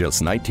 all for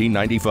just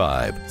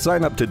 $19.95.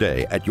 Sign up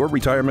today at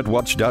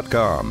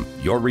yourretirementwatch.com.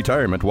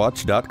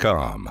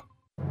 yourretirementwatch.com.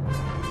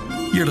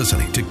 You're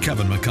listening to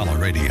Kevin McCullough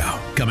Radio,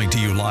 coming to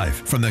you live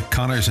from the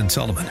Connors and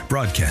Sullivan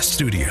Broadcast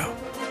Studio.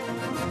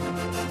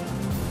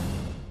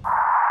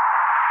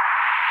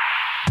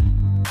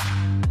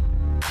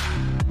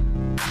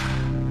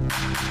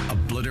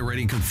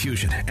 Obliterating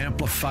confusion,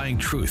 amplifying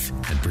truth,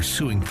 and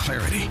pursuing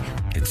clarity.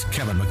 It's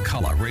Kevin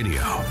McCullough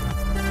Radio.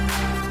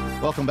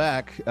 Welcome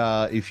back.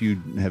 If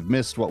you have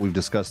missed what we've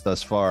discussed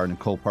thus far,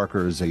 Nicole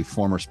Parker is a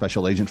former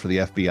special agent for the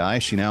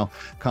FBI. She now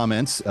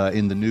comments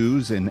in the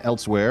news and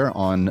elsewhere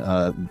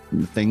on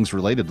things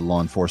related to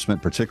law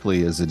enforcement,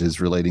 particularly as it is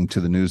relating to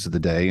the news of the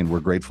day, and we're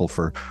grateful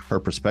for her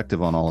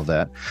perspective on all of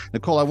that.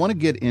 Nicole, I want to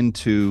get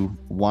into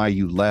why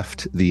you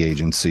left the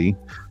agency.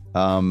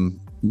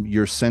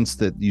 Your sense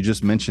that you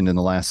just mentioned in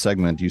the last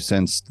segment, you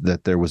sensed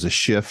that there was a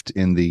shift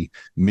in the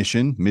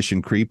mission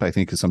creep, I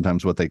think is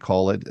sometimes what they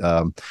call it,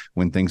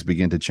 when things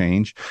begin to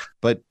change,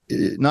 but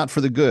not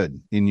for the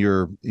good in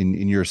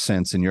your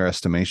sense, in your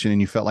estimation, and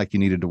you felt like you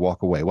needed to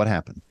walk away. What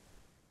happened?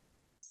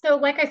 So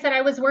like I said, I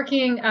was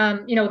working,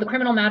 the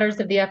criminal matters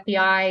of the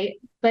FBI,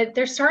 but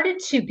there started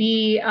to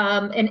be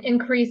an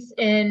increase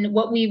in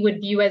what we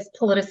would view as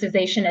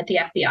politicization at the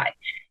FBI.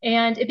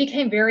 And it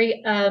became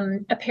very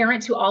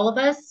apparent to all of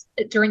us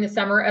during the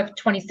summer of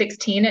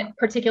 2016,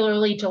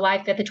 particularly July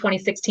 5th of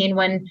 2016,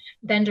 when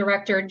then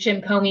Director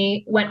Jim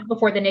Comey went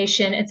before the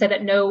nation and said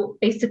that no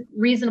basic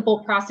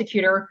reasonable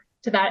prosecutor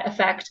to that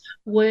effect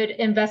would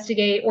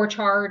investigate or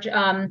charge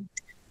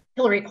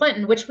Hillary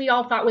Clinton, which we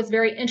all thought was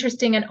very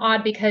interesting and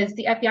odd because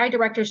the FBI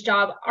director's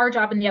job, our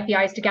job in the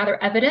FBI, is to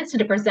gather evidence and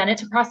to present it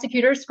to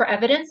prosecutors for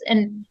evidence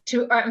and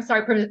to,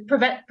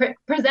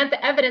 present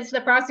the evidence to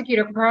the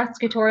prosecutor for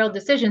prosecutorial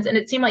decisions. And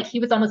it seemed like he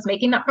was almost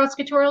making that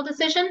prosecutorial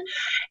decision.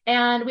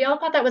 And we all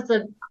thought that was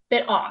a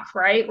bit off,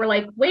 right? We're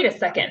like, wait a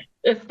second.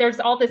 If there's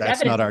all this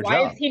evidence,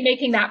 why is he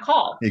making that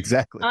call?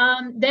 Exactly.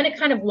 Then it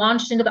kind of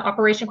launched into the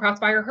Operation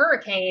Crossfire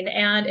Hurricane.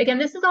 And again,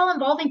 this is all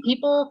involving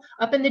people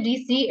up in the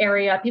DC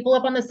area, people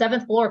up on the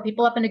 7th floor,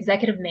 people up in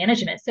executive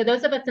management. So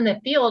those of us in the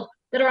field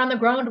that are on the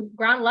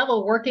ground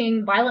level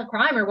working violent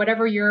crime or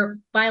whatever your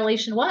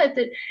violation was,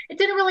 it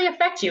didn't really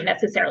affect you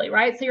necessarily,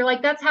 right? So you're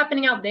like, that's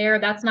happening out there.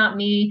 That's not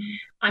me.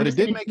 But it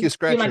did make you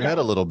scratch your head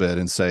a little bit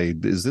and say,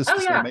 is this the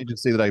same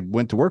agency that I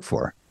went to work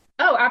for?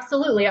 Oh,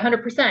 absolutely.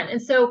 100%. And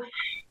so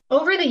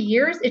over the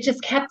years, it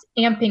just kept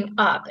amping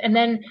up. And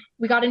then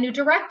we got a new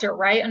director,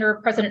 right? Under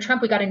President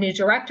Trump, we got a new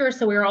director.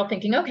 So we were all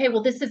thinking, okay,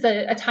 well, this is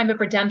a time of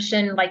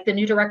redemption. Like the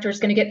new director is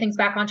going to get things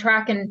back on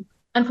track. And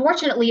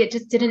unfortunately, it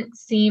just didn't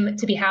seem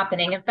to be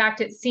happening. In fact,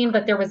 it seemed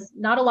that there was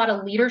not a lot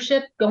of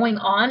leadership going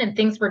on and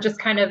things were just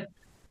kind of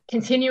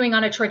continuing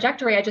on a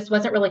trajectory I just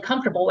wasn't really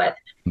comfortable with.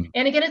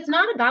 And again, it's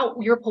not about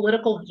your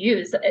political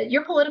views.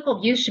 Your political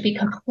views should be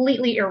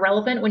completely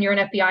irrelevant when you're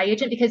an FBI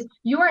agent because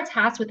you are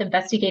tasked with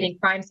investigating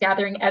crimes,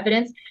 gathering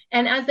evidence.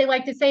 And as they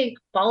like to say,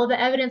 follow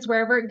the evidence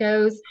wherever it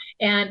goes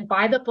and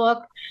buy the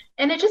book.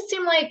 And it just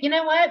seemed like, you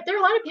know what, there are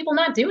a lot of people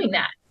not doing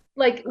that.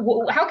 Like,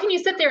 how can you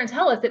sit there and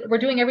tell us that we're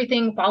doing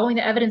everything following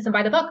the evidence and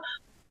by the book?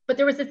 But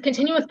there was this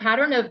continuous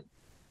pattern of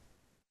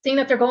seeing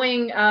that they're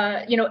going,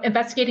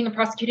 investigating and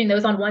prosecuting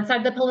those on one side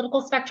of the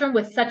political spectrum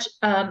with such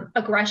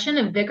aggression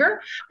and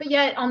vigor, but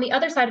yet on the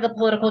other side of the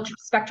political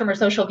spectrum or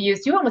social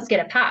views, you almost get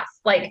a pass.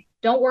 Like,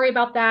 don't worry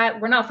about that.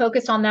 We're not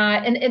focused on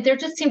that. And there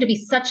just seemed to be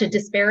such a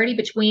disparity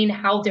between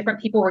how different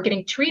people were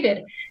getting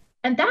treated.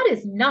 And that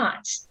is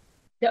not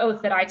the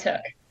oath that I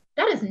took.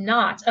 That is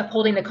not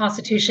upholding the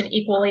Constitution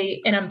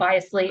equally and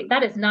unbiasedly.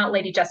 That is not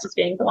Lady Justice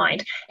being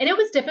blind. And it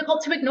was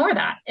difficult to ignore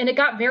that. And it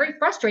got very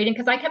frustrating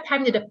because I kept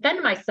having to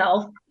defend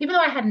myself, even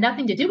though I had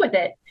nothing to do with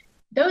it.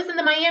 Those in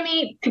the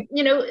Miami,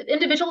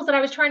 individuals that I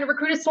was trying to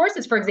recruit as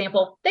sources, for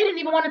example, they didn't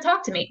even want to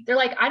talk to me. They're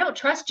like, I don't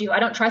trust you. I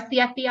don't trust the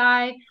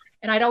FBI.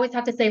 And I'd always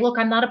have to say, look,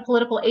 I'm not a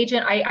political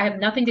agent. I have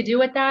nothing to do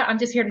with that. I'm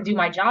just here to do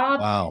my job.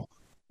 Wow.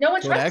 No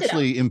one so trusted it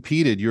actually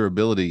impeded your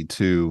ability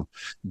to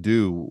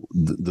do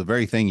the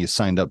very thing you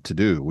signed up to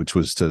do, which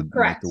was to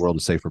make the world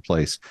a safer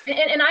place.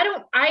 And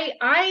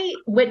I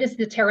witnessed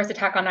the terrorist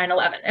attack on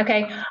 9/11.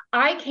 Okay.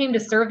 I came to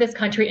serve this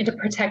country and to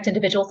protect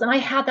individuals. And I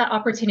had that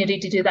opportunity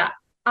to do that.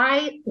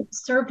 I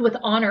served with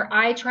honor.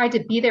 I tried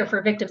to be there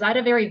for victims. I had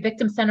a very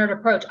victim-centered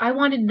approach. I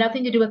wanted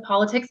nothing to do with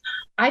politics.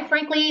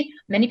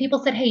 Many people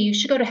said, hey, you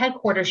should go to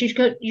headquarters. You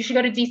should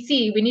go to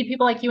DC. We need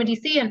people like you in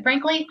DC. And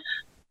frankly,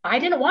 I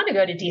didn't want to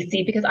go to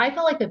DC because I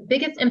felt like the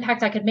biggest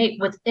impact I could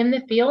make was in the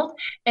field.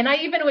 And I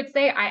even would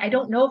say, I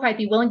don't know if I'd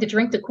be willing to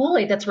drink the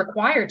Kool-Aid that's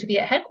required to be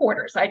at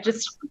headquarters.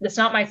 That's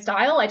not my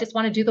style. I just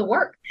want to do the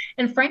work.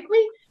 And frankly,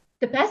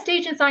 the best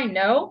agents I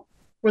know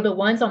were the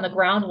ones on the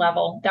ground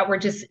level that were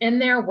just in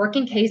there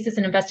working cases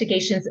and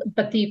investigations.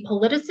 But the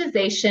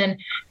politicization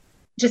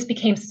just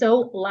became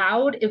so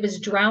loud. It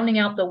was drowning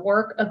out the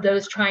work of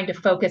those trying to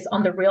focus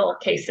on the real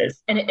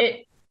cases. And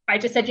I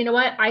just said, you know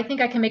what? I think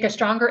I can make a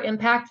stronger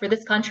impact for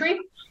this country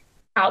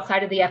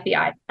outside of the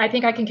FBI. I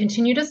think I can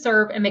continue to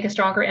serve and make a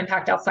stronger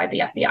impact outside the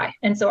FBI.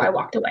 And so I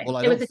walked away. Well,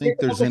 I don't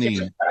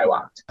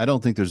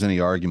think there's any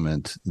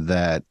argument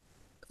that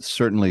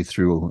certainly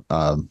through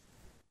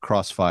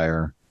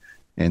Crossfire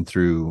and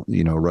through,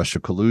 Russia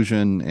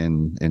collusion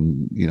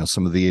and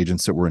some of the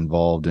agents that were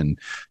involved in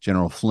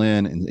General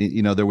Flynn. And,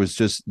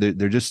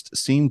 there just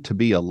seemed to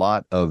be a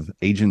lot of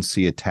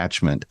agency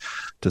attachment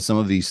to some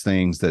of these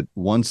things that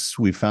once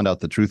we found out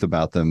the truth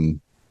about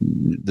them,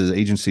 the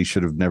agency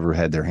should have never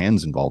had their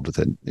hands involved with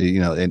it,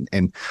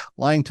 and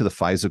lying to the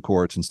FISA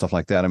courts and stuff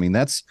like that. I mean,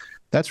 that's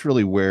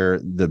really where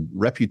the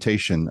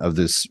reputation of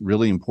this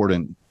really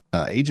important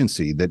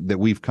agency that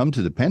we've come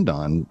to depend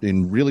on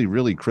in really,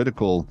 really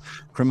critical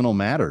criminal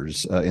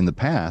matters in the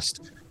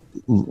past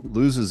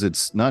loses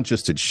its not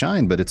just its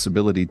shine, but its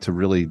ability to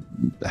really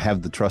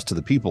have the trust of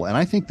the people. And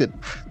I think that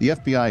the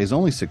FBI is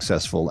only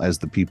successful as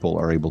the people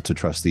are able to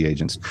trust the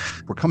agents.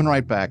 We're coming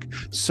right back.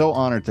 So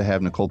honored to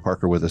have Nicole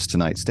Parker with us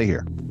tonight. Stay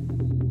here.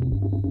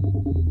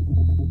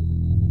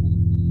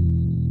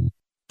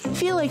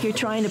 Feel like you're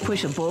trying to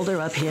push a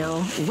boulder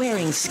uphill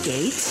wearing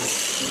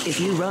skates? If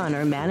you run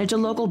or manage a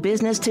local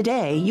business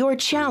today, you're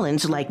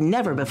challenged like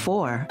never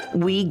before.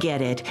 We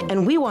get it,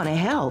 and we want to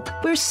help.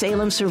 We're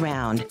Salem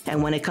Surround,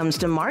 and when it comes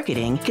to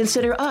marketing,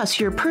 consider us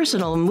your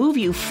personal move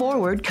you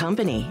forward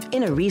company.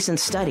 In a recent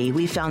study,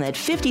 we found that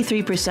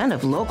 53%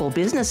 of local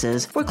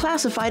businesses were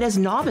classified as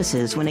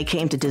novices when it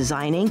came to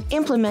designing,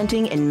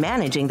 implementing, and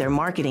managing their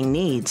marketing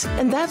needs.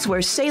 And that's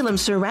where Salem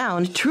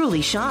Surround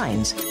truly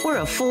shines. We're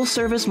a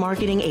full-service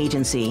marketing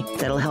agency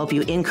that'll help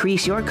you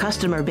increase your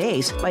customer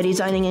base by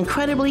designing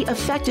incredibly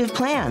effective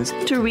plans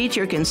to reach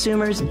your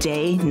consumers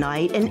day,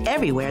 night, and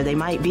everywhere they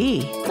might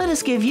be. Let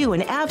us give you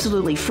an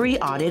absolutely free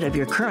audit of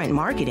your current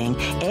marketing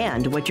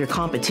and what your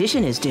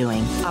competition is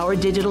doing. Our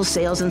digital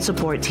sales and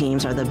support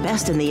teams are the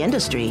best in the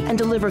industry and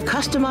deliver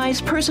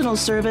customized personal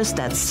service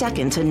that's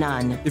second to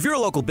none. If you're a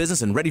local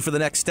business and ready for the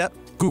next step,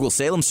 Google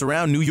Salem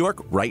Surround New York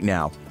right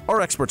now. Our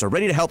experts are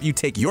ready to help you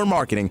take your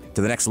marketing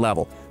to the next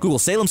level. Google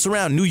Salem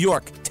Surround New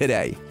York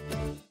today.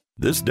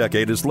 This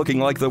decade is looking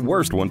like the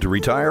worst one to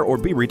retire or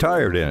be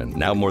retired in.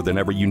 Now more than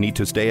ever, you need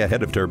to stay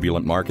ahead of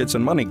turbulent markets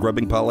and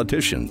money-grubbing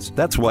politicians.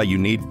 That's why you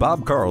need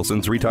Bob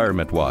Carlson's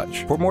Retirement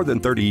Watch. For more than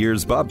 30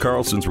 years, Bob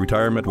Carlson's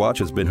Retirement Watch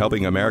has been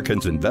helping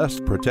Americans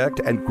invest, protect,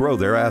 and grow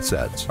their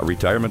assets. A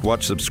Retirement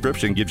Watch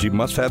subscription gives you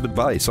must-have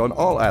advice on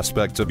all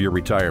aspects of your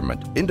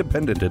retirement.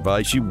 Independent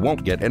advice you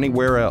won't get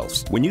anywhere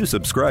else. When you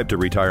subscribe to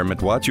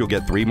Retirement Watch, you'll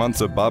get 3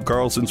 months of Bob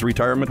Carlson's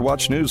Retirement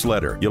Watch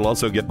newsletter. You'll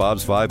also get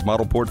Bob's 5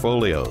 model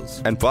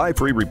portfolios and 5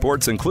 free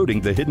reports,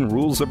 including the hidden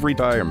rules of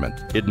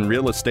retirement, hidden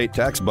real estate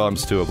tax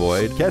bombs to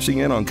avoid, cashing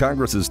in on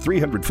Congress's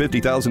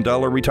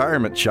 $350,000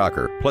 retirement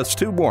shocker, plus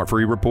 2 more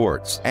free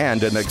reports,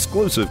 and an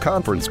exclusive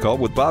conference call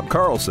with Bob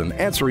Carlson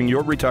answering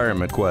your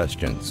retirement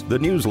questions. The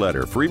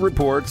newsletter, free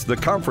reports, the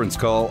conference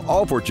call,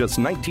 all for just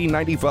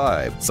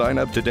 $19.95. Sign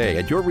up today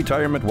at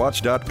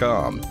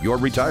yourretirementwatch.com.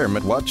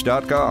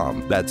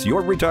 Yourretirementwatch.com. That's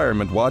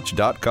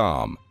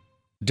yourretirementwatch.com.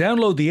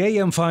 Download the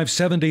AM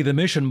 570 The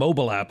Mission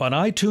mobile app on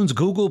iTunes,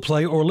 Google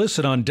Play, or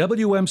listen on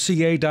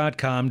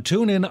WMCA.com,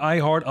 TuneIn,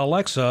 iHeart,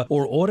 Alexa,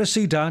 or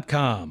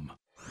Odyssey.com.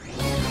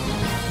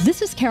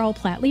 This is Carol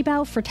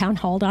Platt-Liebau for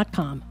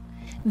Townhall.com.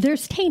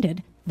 There's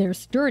tainted,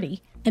 there's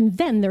dirty, And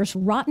then there's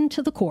rotten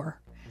to the core.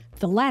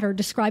 The latter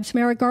describes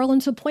Merrick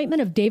Garland's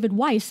appointment of David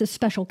Weiss as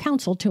special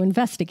counsel to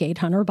investigate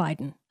Hunter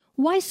Biden.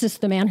 Weiss is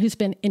the man who's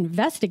been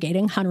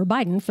investigating Hunter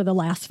Biden for the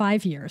last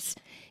 5 years.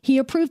 He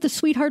approved the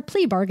sweetheart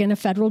plea bargain a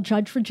federal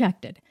judge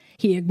rejected.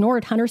 He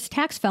ignored Hunter's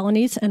tax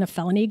felonies and a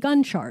felony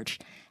gun charge.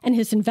 And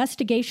his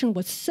investigation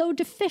was so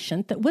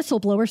deficient that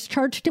whistleblowers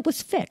charged it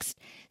was fixed,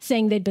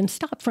 saying they'd been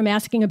stopped from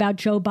asking about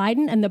Joe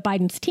Biden and that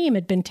Biden's team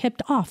had been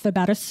tipped off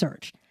about a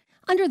search.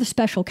 Under the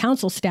special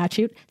counsel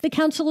statute, the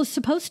counsel is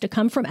supposed to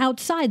come from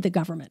outside the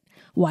government.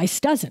 Weiss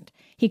doesn't.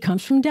 He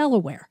comes from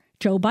Delaware,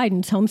 Joe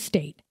Biden's home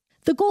state.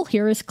 The goal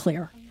here is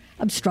clear.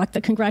 Obstruct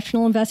the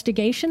congressional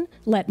investigation,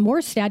 let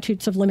more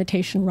statutes of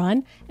limitation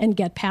run, and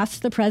get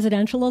past the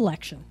presidential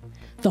election.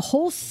 The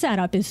whole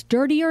setup is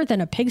dirtier than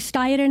a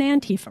pigsty at an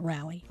Antifa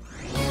rally.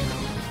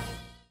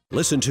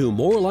 Listen to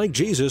More Like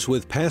Jesus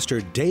with Pastor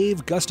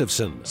Dave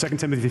Gustafson. 2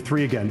 Timothy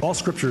 3 again. All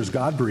Scripture is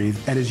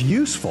God-breathed and is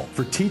useful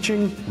for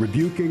teaching,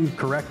 rebuking,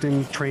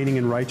 correcting, training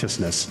in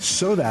righteousness,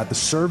 so that the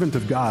servant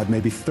of God may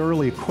be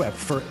thoroughly equipped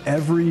for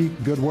every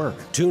good work.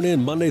 Tune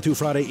in Monday through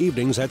Friday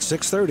evenings at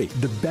 6:30.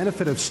 The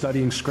benefit of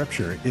studying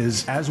Scripture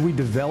is as we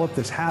develop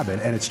this habit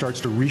and it starts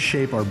to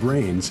reshape our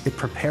brains, it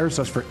prepares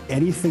us for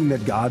anything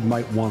that God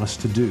might want us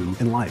to do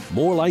in life.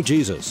 More Like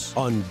Jesus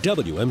on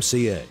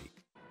WMCA.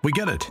 We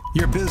get it.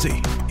 You're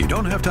busy. You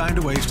don't have time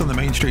to waste on the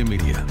mainstream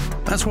media.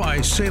 That's why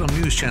Salem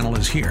News Channel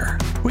is here.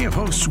 We have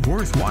hosts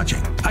worth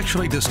watching,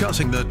 actually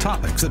discussing the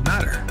topics that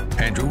matter.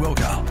 Andrew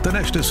Wilkow,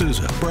 Dinesh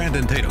D'Souza,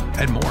 Brandon Tatum,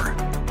 and more.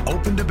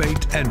 Open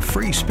debate and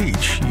free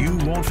speech you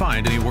won't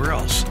find anywhere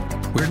else.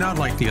 We're not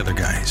like the other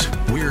guys.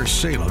 We're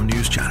Salem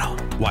News Channel.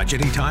 Watch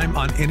anytime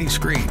on any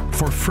screen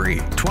for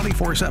free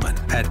 24/7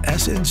 at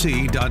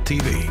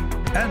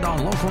snc.tv and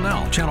on Local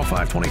Now, Channel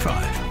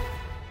 525.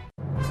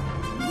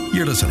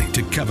 You're listening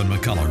to Kevin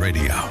McCullough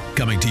Radio,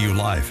 coming to you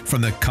live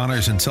from the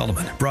Connors and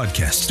Sullivan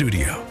Broadcast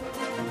Studio.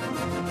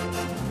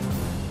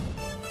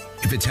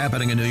 If it's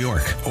happening in New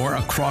York or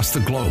across the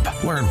globe,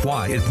 learn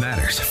why it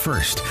matters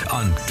first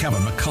on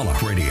Kevin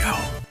McCullough Radio.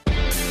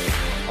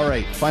 All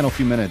right, final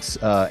few minutes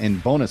in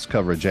bonus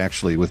coverage,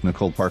 actually, with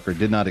Nicole Parker.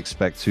 Did not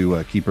expect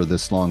to keep her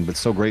this long, but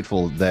so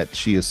grateful that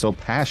she is so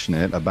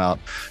passionate about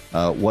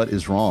what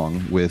is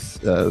wrong with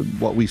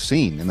what we've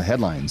seen in the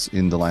headlines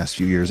in the last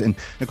few years. And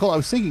Nicole, I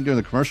was thinking during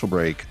the commercial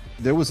break,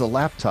 there was a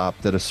laptop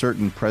that a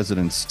certain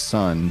president's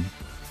son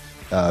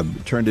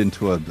turned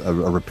into a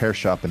repair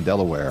shop in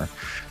Delaware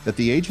that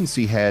the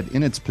agency had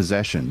in its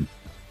possession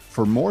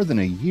for more than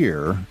a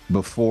year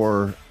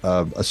before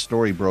a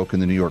story broke in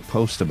the New York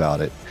Post about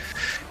it.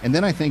 And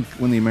then I think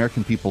when the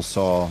American people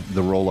saw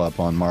the roll-up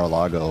on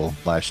Mar-a-Lago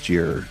last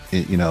year,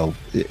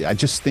 I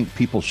just think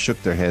people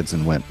shook their heads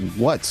and went,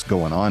 what's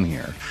going on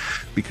here?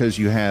 Because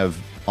you have,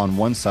 on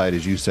one side,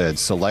 as you said,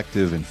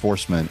 selective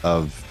enforcement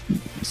of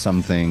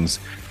some things,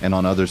 and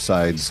on other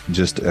sides,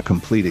 just a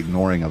complete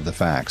ignoring of the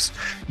facts.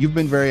 You've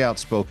been very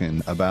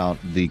outspoken about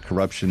the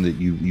corruption that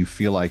you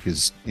feel like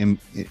is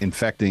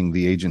infecting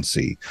the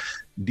agency.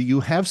 Do you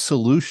have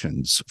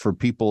solutions for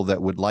people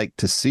that would like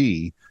to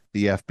see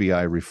the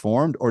FBI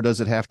reformed, or does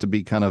it have to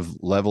be kind of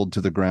leveled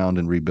to the ground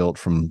and rebuilt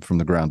from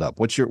the ground up?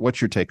 What's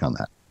your take on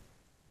that?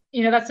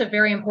 That's a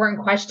very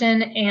important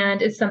question,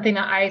 and it's something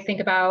that I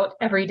think about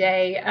every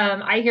day.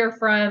 I hear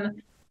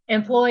from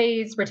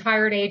employees,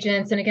 retired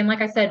agents. And again, like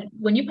I said,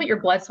 when you put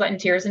your blood, sweat, and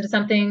tears into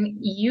something,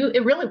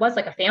 it really was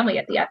like a family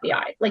at the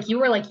FBI. Like you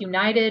were like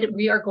united.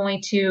 We are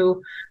going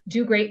to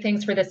do great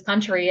things for this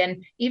country.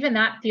 And even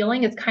that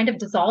feeling is kind of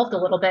dissolved a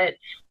little bit.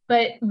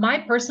 But my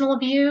personal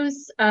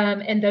views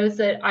and those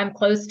that I'm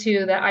close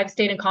to, that I've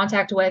stayed in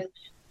contact with,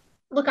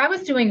 look, I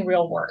was doing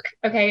real work.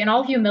 Okay. In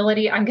all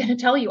humility, I'm going to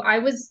tell you, I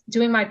was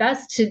doing my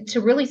best to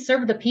really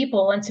serve the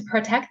people and to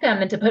protect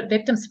them and to put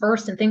victims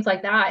first and things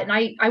like that. And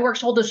I work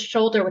shoulder to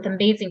shoulder with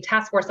amazing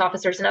task force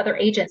officers and other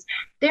agents.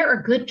 There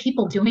are good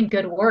people doing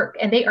good work,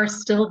 and they are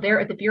still there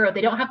at the Bureau.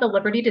 They don't have the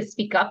liberty to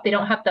speak up. They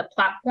don't have the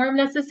platform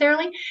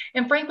necessarily.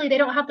 And frankly, they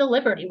don't have the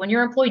liberty. When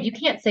you're employed, you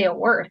can't say a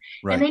word.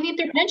 Right. And they need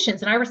their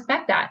pensions, and I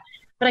respect that.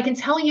 But I can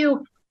tell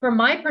you, from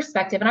my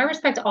perspective, and I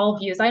respect all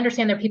views, I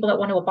understand there are people that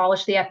want to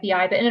abolish the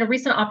FBI, but in a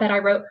recent op-ed I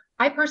wrote,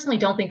 I personally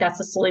don't think that's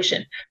the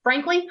solution.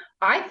 Frankly,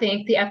 I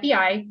think the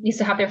FBI needs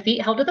to have their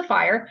feet held to the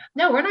fire.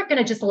 No, we're not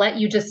going to just let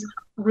you just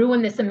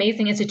ruin this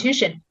amazing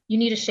institution. You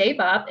need to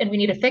shape up, and we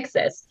need to fix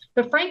this.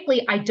 But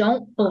frankly, I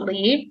don't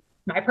believe,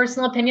 my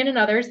personal opinion and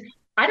others,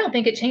 I don't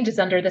think it changes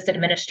under this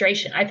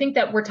administration. I think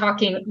that we're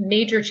talking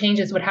major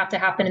changes would have to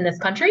happen in this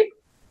country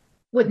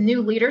with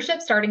new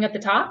leadership starting at the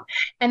top.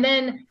 And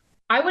then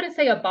I wouldn't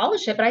say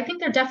abolish it, but I think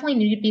there definitely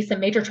need to be some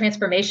major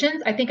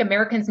transformations. I think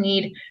Americans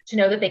need to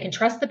know that they can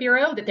trust the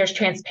Bureau, that there's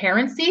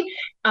transparency,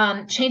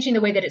 changing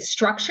the way that it's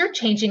structured,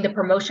 changing the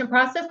promotion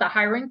process, the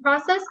hiring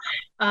process,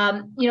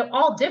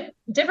 all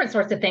different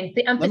sorts of things.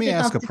 The emphasis Let me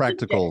ask a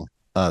practical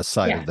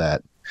side of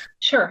that.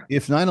 Sure.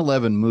 If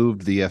 9/11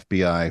 moved the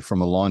FBI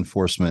from a law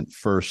enforcement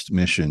first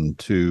mission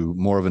to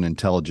more of an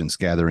intelligence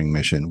gathering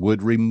mission,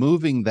 would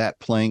removing that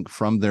plank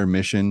from their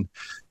mission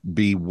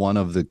be one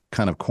of the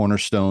kind of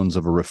cornerstones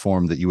of a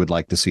reform that you would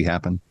like to see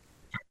happen?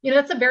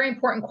 That's a very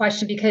important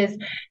question, because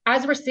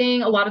as we're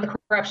seeing a lot of the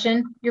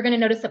corruption, you're going to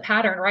notice a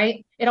pattern,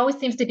 right? It always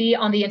seems to be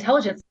on the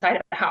intelligence side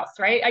of the house,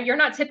 right? You're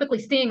not typically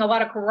seeing a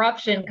lot of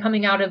corruption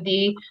coming out of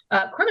the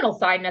criminal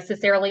side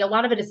necessarily. A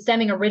lot of it is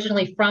stemming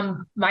originally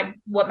from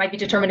what might be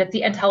determined as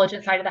the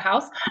intelligence side of the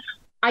house.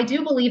 I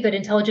do believe that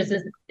intelligence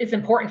is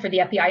important for the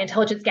FBI,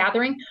 intelligence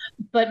gathering,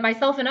 but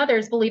myself and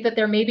others believe that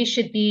there maybe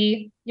should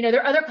be,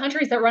 there are other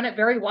countries that run it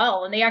very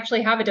well, and they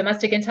actually have a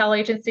domestic intel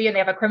agency and they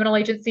have a criminal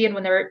agency, and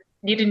when they're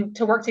needing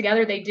to work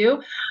together, they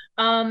do.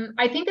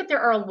 I think that there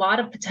are a lot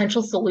of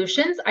potential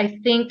solutions. I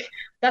think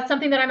that's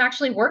something that I'm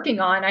actually working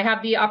on. I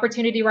have the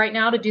opportunity right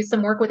now to do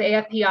some work with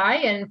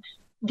AFPI and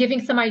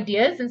giving some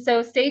ideas. And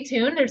so stay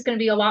tuned. There's going to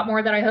be a lot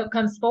more that I hope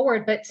comes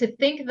forward. But to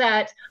think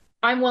that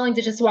I'm willing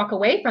to just walk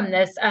away from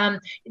this.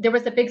 There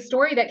was a big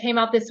story that came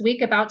out this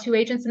week about 2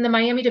 agents in the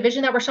Miami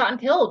division that were shot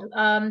and killed.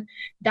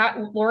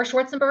 That Laura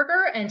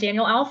Schwarzenberger and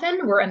Daniel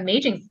Alfin were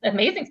amazing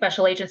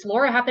special agents.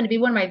 Laura happened to be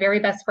one of my very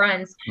best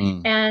friends.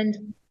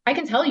 And I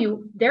can tell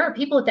you, there are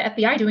people at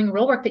the FBI doing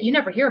real work that you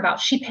never hear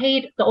about. She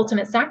paid the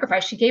ultimate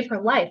sacrifice. She gave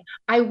her life.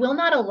 I will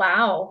not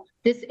allow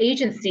this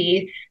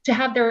agency to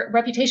have their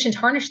reputation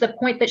tarnished to the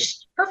point that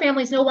her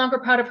family is no longer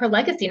proud of her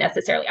legacy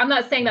necessarily. I'm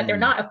not saying that they're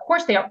not. Of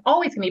course, they are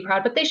always going to be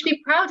proud, but they should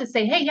be proud to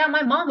say, hey, yeah,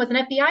 my mom was an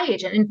FBI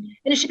agent, and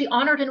it should be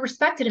honored and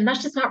respected. And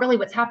that's just not really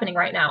what's happening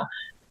right now.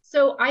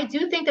 So I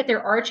do think that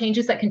there are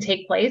changes that can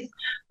take place,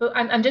 but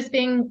I'm just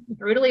being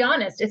brutally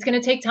honest. It's going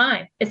to take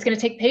time. It's going to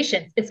take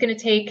patience. It's going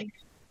to take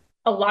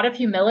a lot of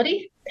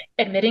humility,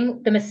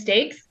 admitting the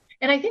mistakes.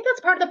 And I think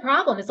that's part of the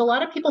problem is a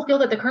lot of people feel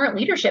that the current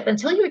leadership,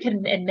 until you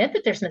can admit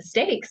that there's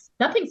mistakes,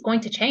 nothing's going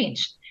to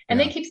change. And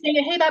they keep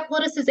saying, hey, that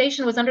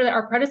politicization was under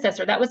our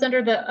predecessor. That was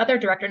under the other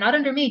director, not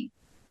under me.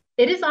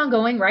 It is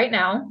ongoing right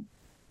now.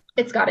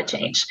 It's got to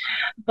change.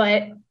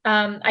 But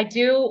I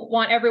do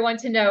want everyone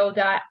to know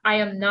that I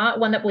am not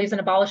one that believes in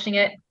abolishing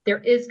it. There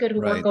is good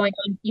work going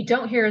on. You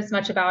don't hear as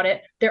much about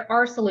it. There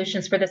are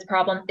solutions for this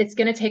problem. It's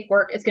going to take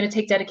work. It's going to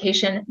take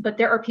dedication. But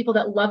there are people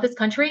that love this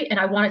country, and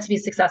I want it to be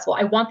successful.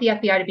 I want the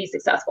FBI to be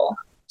successful.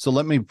 So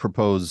let me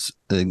propose,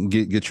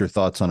 get your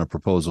thoughts on a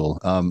proposal.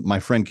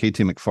 My friend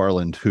K.T.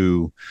 McFarland,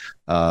 who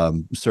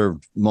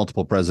served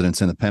multiple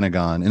presidents in the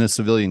Pentagon in a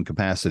civilian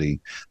capacity,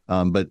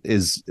 but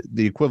is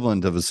the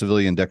equivalent of a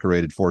civilian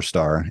decorated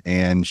 4-star.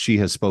 And she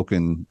has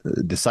spoken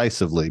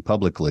decisively,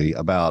 publicly,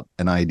 about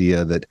an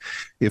idea that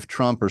if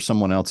Trump or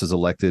someone else is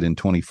elected in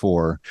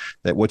 2024,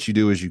 that what you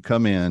do is you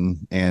come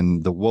in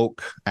and the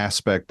woke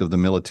aspect of the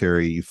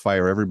military, you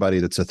fire everybody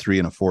that's a 3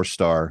 and a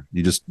 4-star.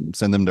 You just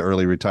send them to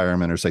early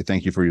retirement or say,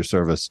 thank you for your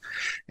service.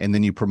 And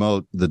then you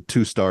promote the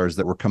 2 stars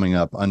that were coming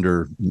up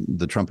under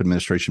the Trump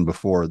administration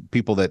before,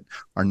 people that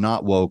are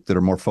not woke, that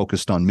are more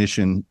focused on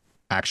mission,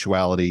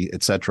 actuality,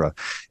 etc.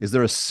 Is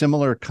there a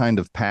similar kind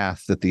of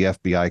path that the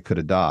FBI could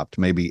adopt?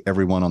 Maybe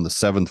everyone on the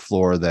 7th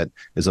floor that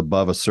is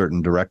above a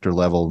certain director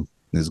level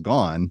is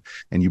gone,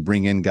 and you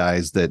bring in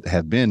guys that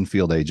have been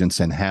field agents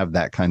and have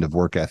that kind of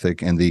work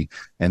ethic and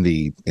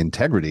the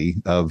integrity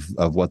of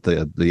what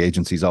the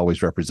agency's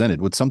always represented.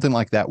 Would something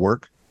like that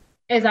work?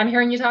 As I'm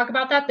hearing you talk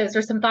about that, those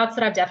are some thoughts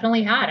that I've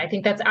definitely had. I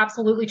think that's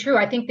absolutely true.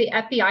 I think the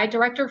FBI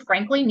director,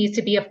 frankly, needs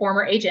to be a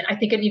former agent. I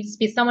think it needs to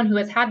be someone who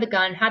has had the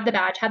gun, had the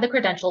badge, had the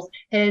credentials,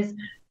 has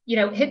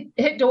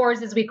hit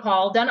doors, as we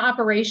call, done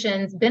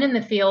operations, been in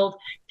the field,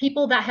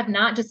 people that have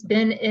not just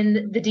been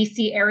in the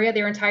DC area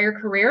their entire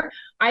career.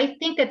 I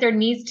think that there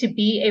needs to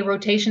be a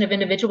rotation of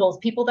individuals,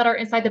 people that are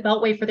inside the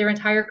Beltway for their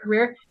entire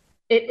career.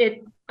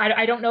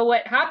 I don't know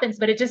what happens,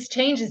 but it just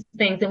changes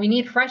things. And we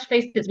need fresh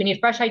faces. We need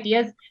fresh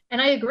ideas.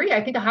 And I agree.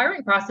 I think the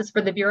hiring process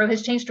for the Bureau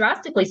has changed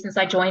drastically since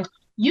I joined.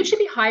 You should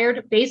be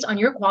hired based on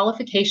your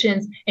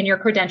qualifications and your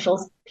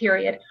credentials,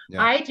 period.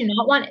 Yeah. I do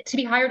not want to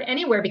be hired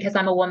anywhere because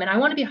I'm a woman. I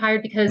want to be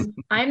hired because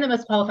I am the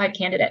most qualified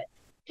candidate,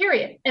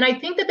 period. And I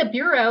think that the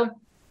Bureau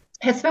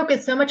has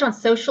focused so much on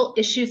social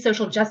issues,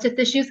 social justice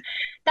issues.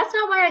 That's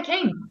not why I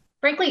came.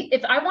 Frankly,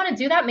 if I want to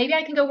do that, maybe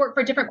I can go work for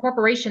a different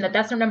corporation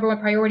that's their number one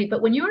priority.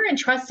 But when you are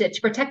entrusted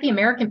to protect the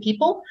American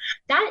people,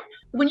 that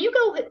when you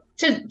go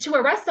to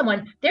arrest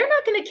someone, they're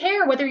not going to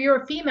care whether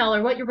you're a female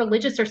or what your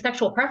religious or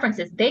sexual preference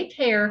is. They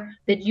care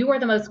that you are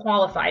the most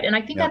qualified. And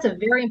I think that's a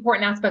very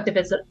important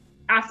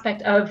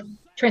aspect of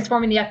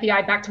transforming the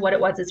FBI back to what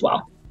it was as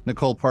well.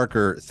 Nicole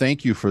Parker,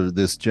 thank you for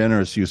this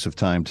generous use of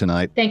time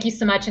tonight. Thank you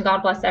so much, and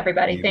God bless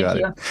everybody. Thank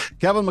you.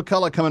 Kevin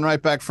McCullough coming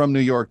right back from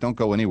New York. Don't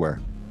go anywhere.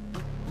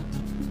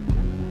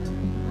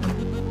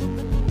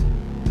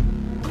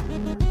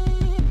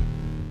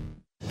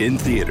 In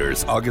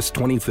theaters, August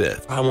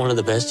 25th. I'm one of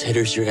the best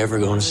hitters you're ever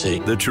going to see.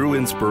 The true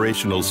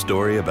inspirational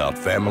story about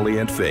family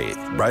and faith.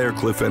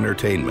 Briarcliff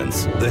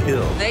Entertainment's The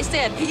Hill. They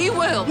said he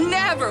will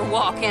never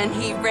walk, and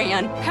he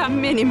ran. How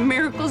many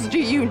miracles do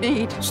you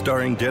need?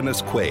 Starring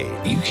Dennis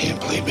Quaid. You can't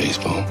play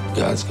baseball.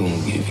 God's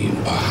going to give you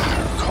a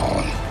higher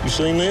calling. You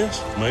seen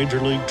this?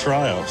 Major League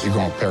tryouts. You're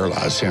going to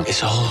paralyze him.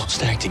 It's all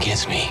stacked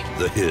against me.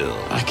 The Hill.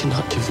 I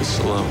cannot do this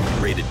alone.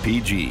 Rated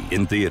PG.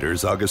 In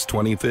theaters August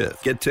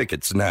 25th. Get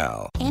tickets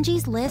now.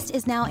 Angie's List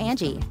is now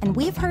Angie, and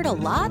we've heard a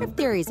lot of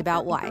theories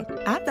about why.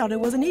 I thought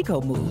it was an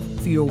eco move.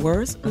 Fewer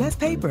words, less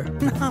paper.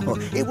 No,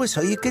 it was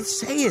so you could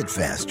say it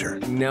faster.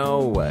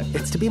 No,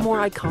 it's to be more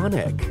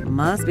iconic.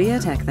 Must be a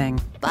tech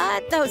thing.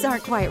 But those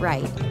aren't quite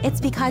right.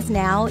 It's because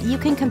now you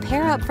can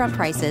compare upfront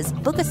prices,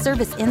 book a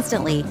service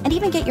instantly, and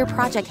even get your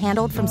project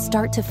handled from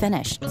start to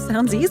finish.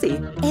 Sounds easy.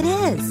 It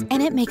is,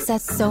 and it makes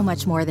us so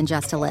much more than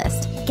just a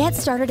list. Get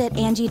started at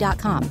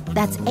Angie.com.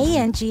 That's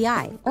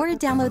ANGI, or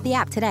download the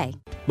app today.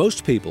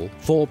 Most people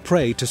fall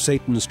prey to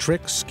Satan's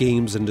tricks,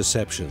 schemes, and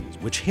deceptions,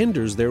 which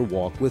hinders their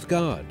walk with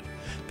God.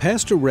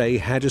 Pastor Ray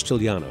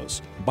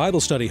Hagestilianos,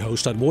 Bible study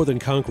host on More Than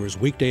Conquerors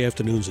weekday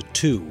afternoons at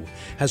 2,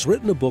 has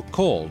written a book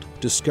called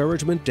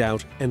Discouragement,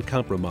 Doubt, and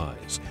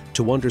Compromise,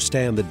 to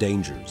understand the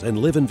dangers and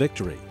live in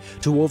victory,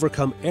 to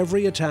overcome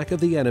every attack of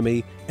the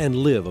enemy and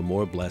live a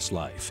more blessed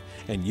life.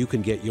 And you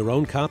can get your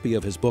own copy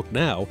of his book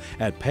now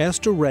at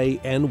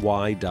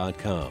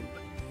PastorRayNY.com.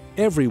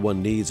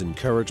 Everyone needs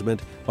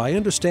encouragement by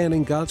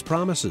understanding God's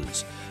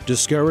promises.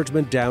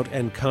 Discouragement, Doubt,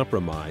 and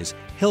Compromise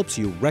helps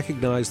you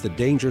recognize the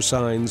danger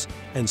signs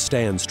and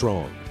stand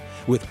strong,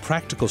 with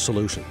practical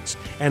solutions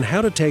and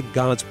how to take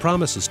God's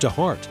promises to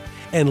heart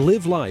and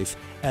live life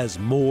as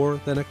more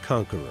than a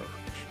conqueror.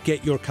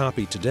 Get your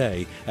copy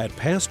today at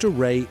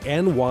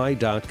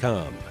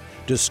PastorRayNY.com.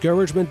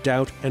 Discouragement,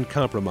 Doubt, and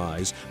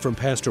Compromise from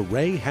Pastor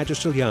Ray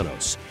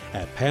Hagestilianos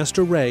at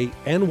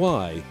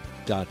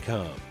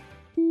PastorRayNY.com.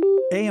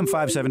 AM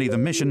 570 The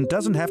Mission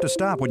doesn't have to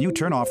stop when you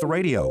turn off the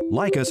radio.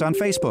 Like us on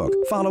Facebook.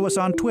 Follow us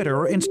on Twitter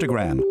or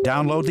Instagram.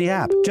 Download the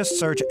app. Just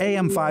search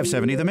AM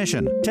 570 The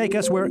Mission. Take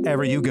us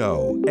wherever you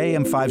go.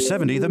 AM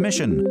 570 The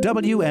Mission.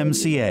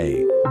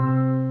 WMCA.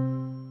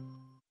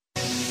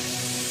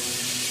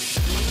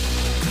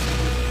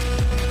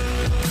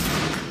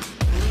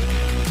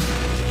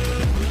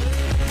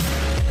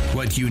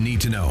 What you need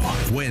to know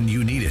when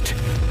you need it.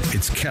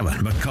 It's Kevin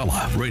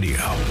McCullough Radio.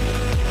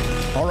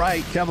 All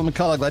right, Kevin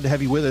McCullough, glad to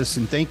have you with us.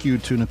 And thank you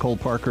to Nicole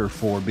Parker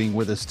for being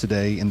with us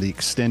today in the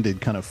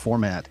extended kind of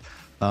format.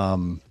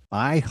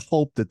 I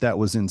hope that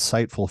was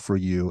insightful for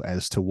you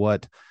as to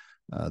what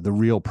the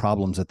real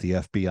problems at the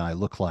FBI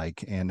look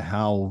like and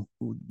how,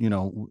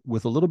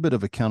 with a little bit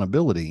of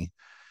accountability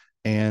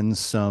and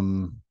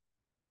some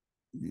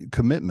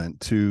commitment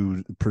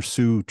to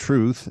pursue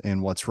truth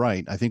and what's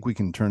right, I think we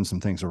can turn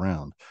some things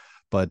around.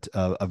 But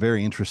a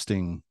very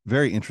interesting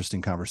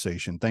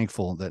conversation.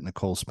 Thankful that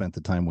Nicole spent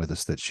the time with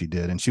us that she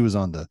did. And she was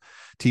on the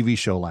TV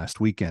show last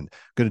weekend.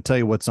 Going to tell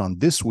you what's on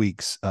this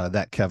week's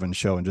That Kevin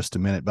show in just a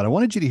minute. But I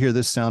wanted you to hear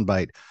this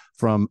soundbite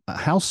from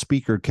House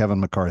Speaker Kevin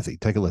McCarthy.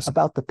 Take a listen.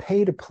 About the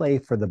pay to play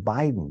for the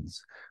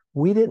Bidens.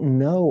 We didn't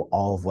know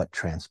all of what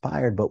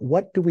transpired, but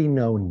what do we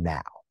know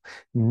now?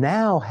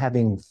 Now,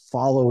 having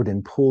followed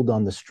and pulled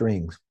on the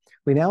strings,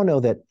 we now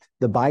know that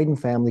the Biden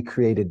family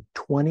created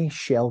 20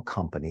 shell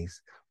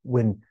companies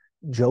when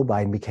Joe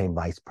Biden became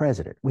vice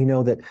president. We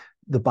know that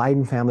the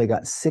Biden family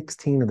got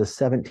 16 of the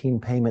 17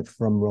 payments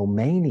from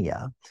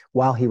Romania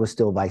while he was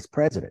still vice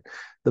president.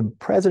 The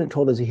president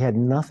told us he had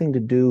nothing to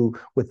do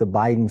with the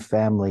Biden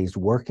family's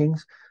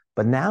workings,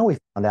 but now we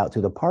found out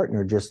through the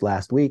partner just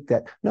last week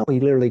that no, he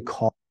literally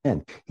called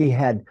in. He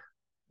had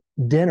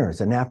dinners,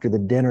 and after the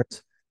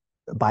dinners,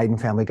 the Biden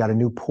family got a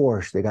new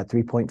Porsche. They got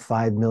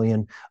 $3.5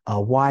 million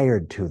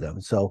wired to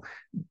them. So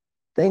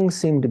things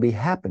seem to be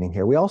happening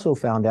here. We also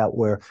found out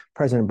where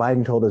President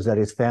Biden told us that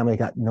his family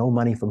got no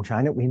money from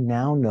China. We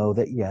now know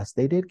that, yes,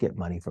 they did get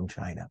money from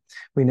China.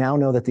 We now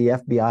know that the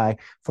FBI,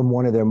 from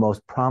one of their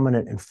most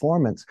prominent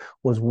informants,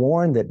 was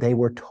warned that they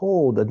were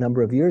told a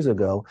number of years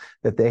ago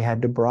that they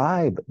had to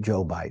bribe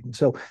Joe Biden.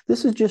 So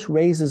this just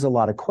raises a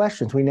lot of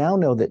questions. We now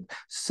know that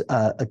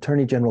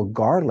Attorney General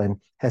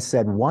Garland has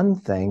said one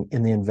thing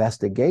in the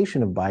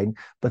investigation of Biden,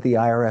 but the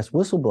IRS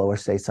whistleblowers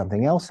say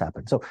something else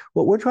happened. So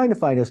what we're trying to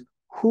find is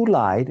who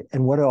lied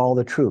and what are all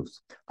the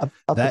truths?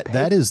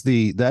 That is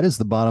the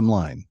bottom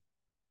line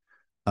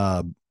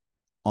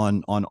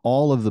on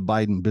all of the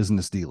Biden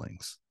business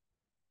dealings,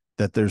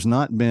 that there's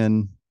not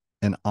been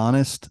an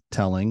honest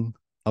telling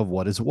of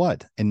what is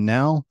what. And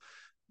now,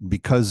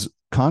 because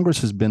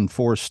Congress has been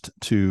forced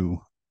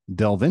to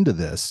delve into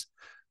this,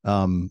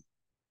 the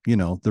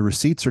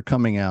receipts are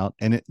coming out,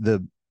 and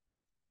the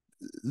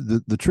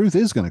truth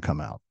is going to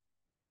come out.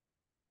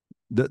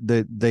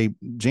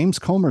 James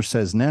Comer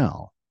says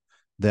now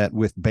that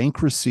with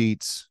bank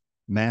receipts,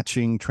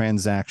 matching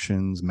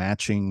transactions,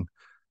 matching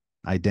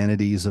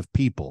identities of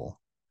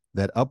people,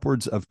 that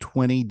upwards of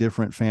 20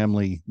 different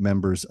family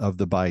members of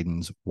the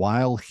Bidens,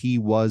 while he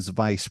was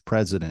vice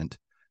president,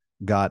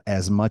 got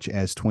as much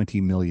as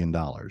 $20 million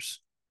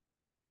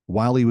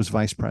while he was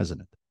vice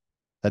president.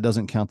 That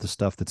doesn't count the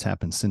stuff that's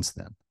happened since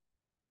then.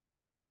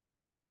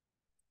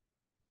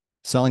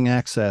 Selling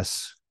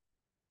access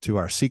to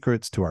our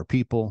secrets, to our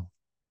people,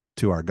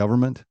 to our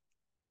government,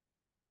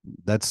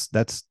 that's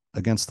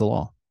against the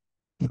law,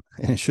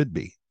 and it should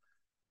be.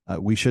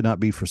 We should not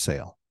be for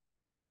sale.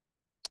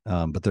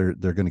 But they're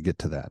going to get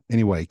to that.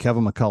 Anyway,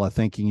 Kevin McCullough,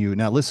 thanking you.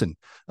 Now, listen,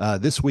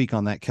 this week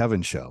on That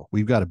Kevin Show,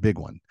 we've got a big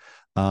one.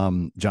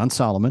 John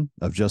Solomon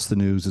of Just the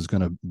News is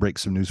going to break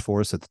some news for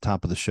us at the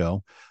top of the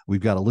show. We've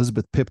got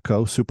Elizabeth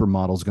Pipko,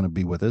 supermodel, is going to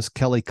be with us.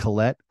 Kelly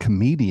Collette,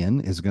 comedian,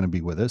 is going to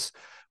be with us.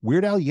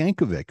 Weird Al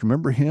Yankovic,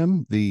 remember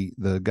him?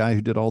 The guy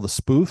who did all the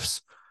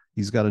spoofs.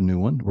 He's got a new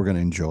one we're going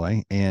to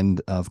enjoy.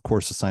 And, of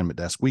course, Assignment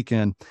Desk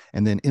Weekend.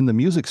 And then in the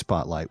music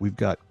spotlight, we've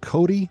got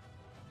Cody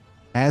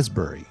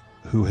Asbury,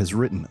 who has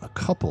written a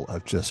couple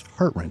of just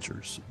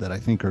heart-wrenchers that I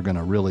think are going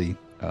to really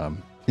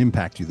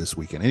impact you this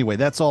weekend. Anyway,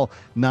 that's all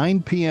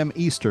 9 p.m.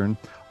 Eastern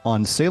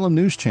on Salem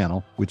News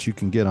Channel, which you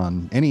can get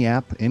on any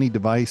app, any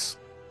device,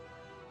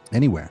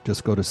 anywhere.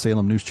 Just go to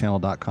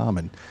salemnewschannel.com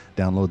and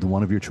download the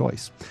one of your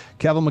choice.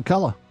 Kevin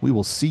McCullough, we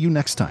will see you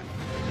next time.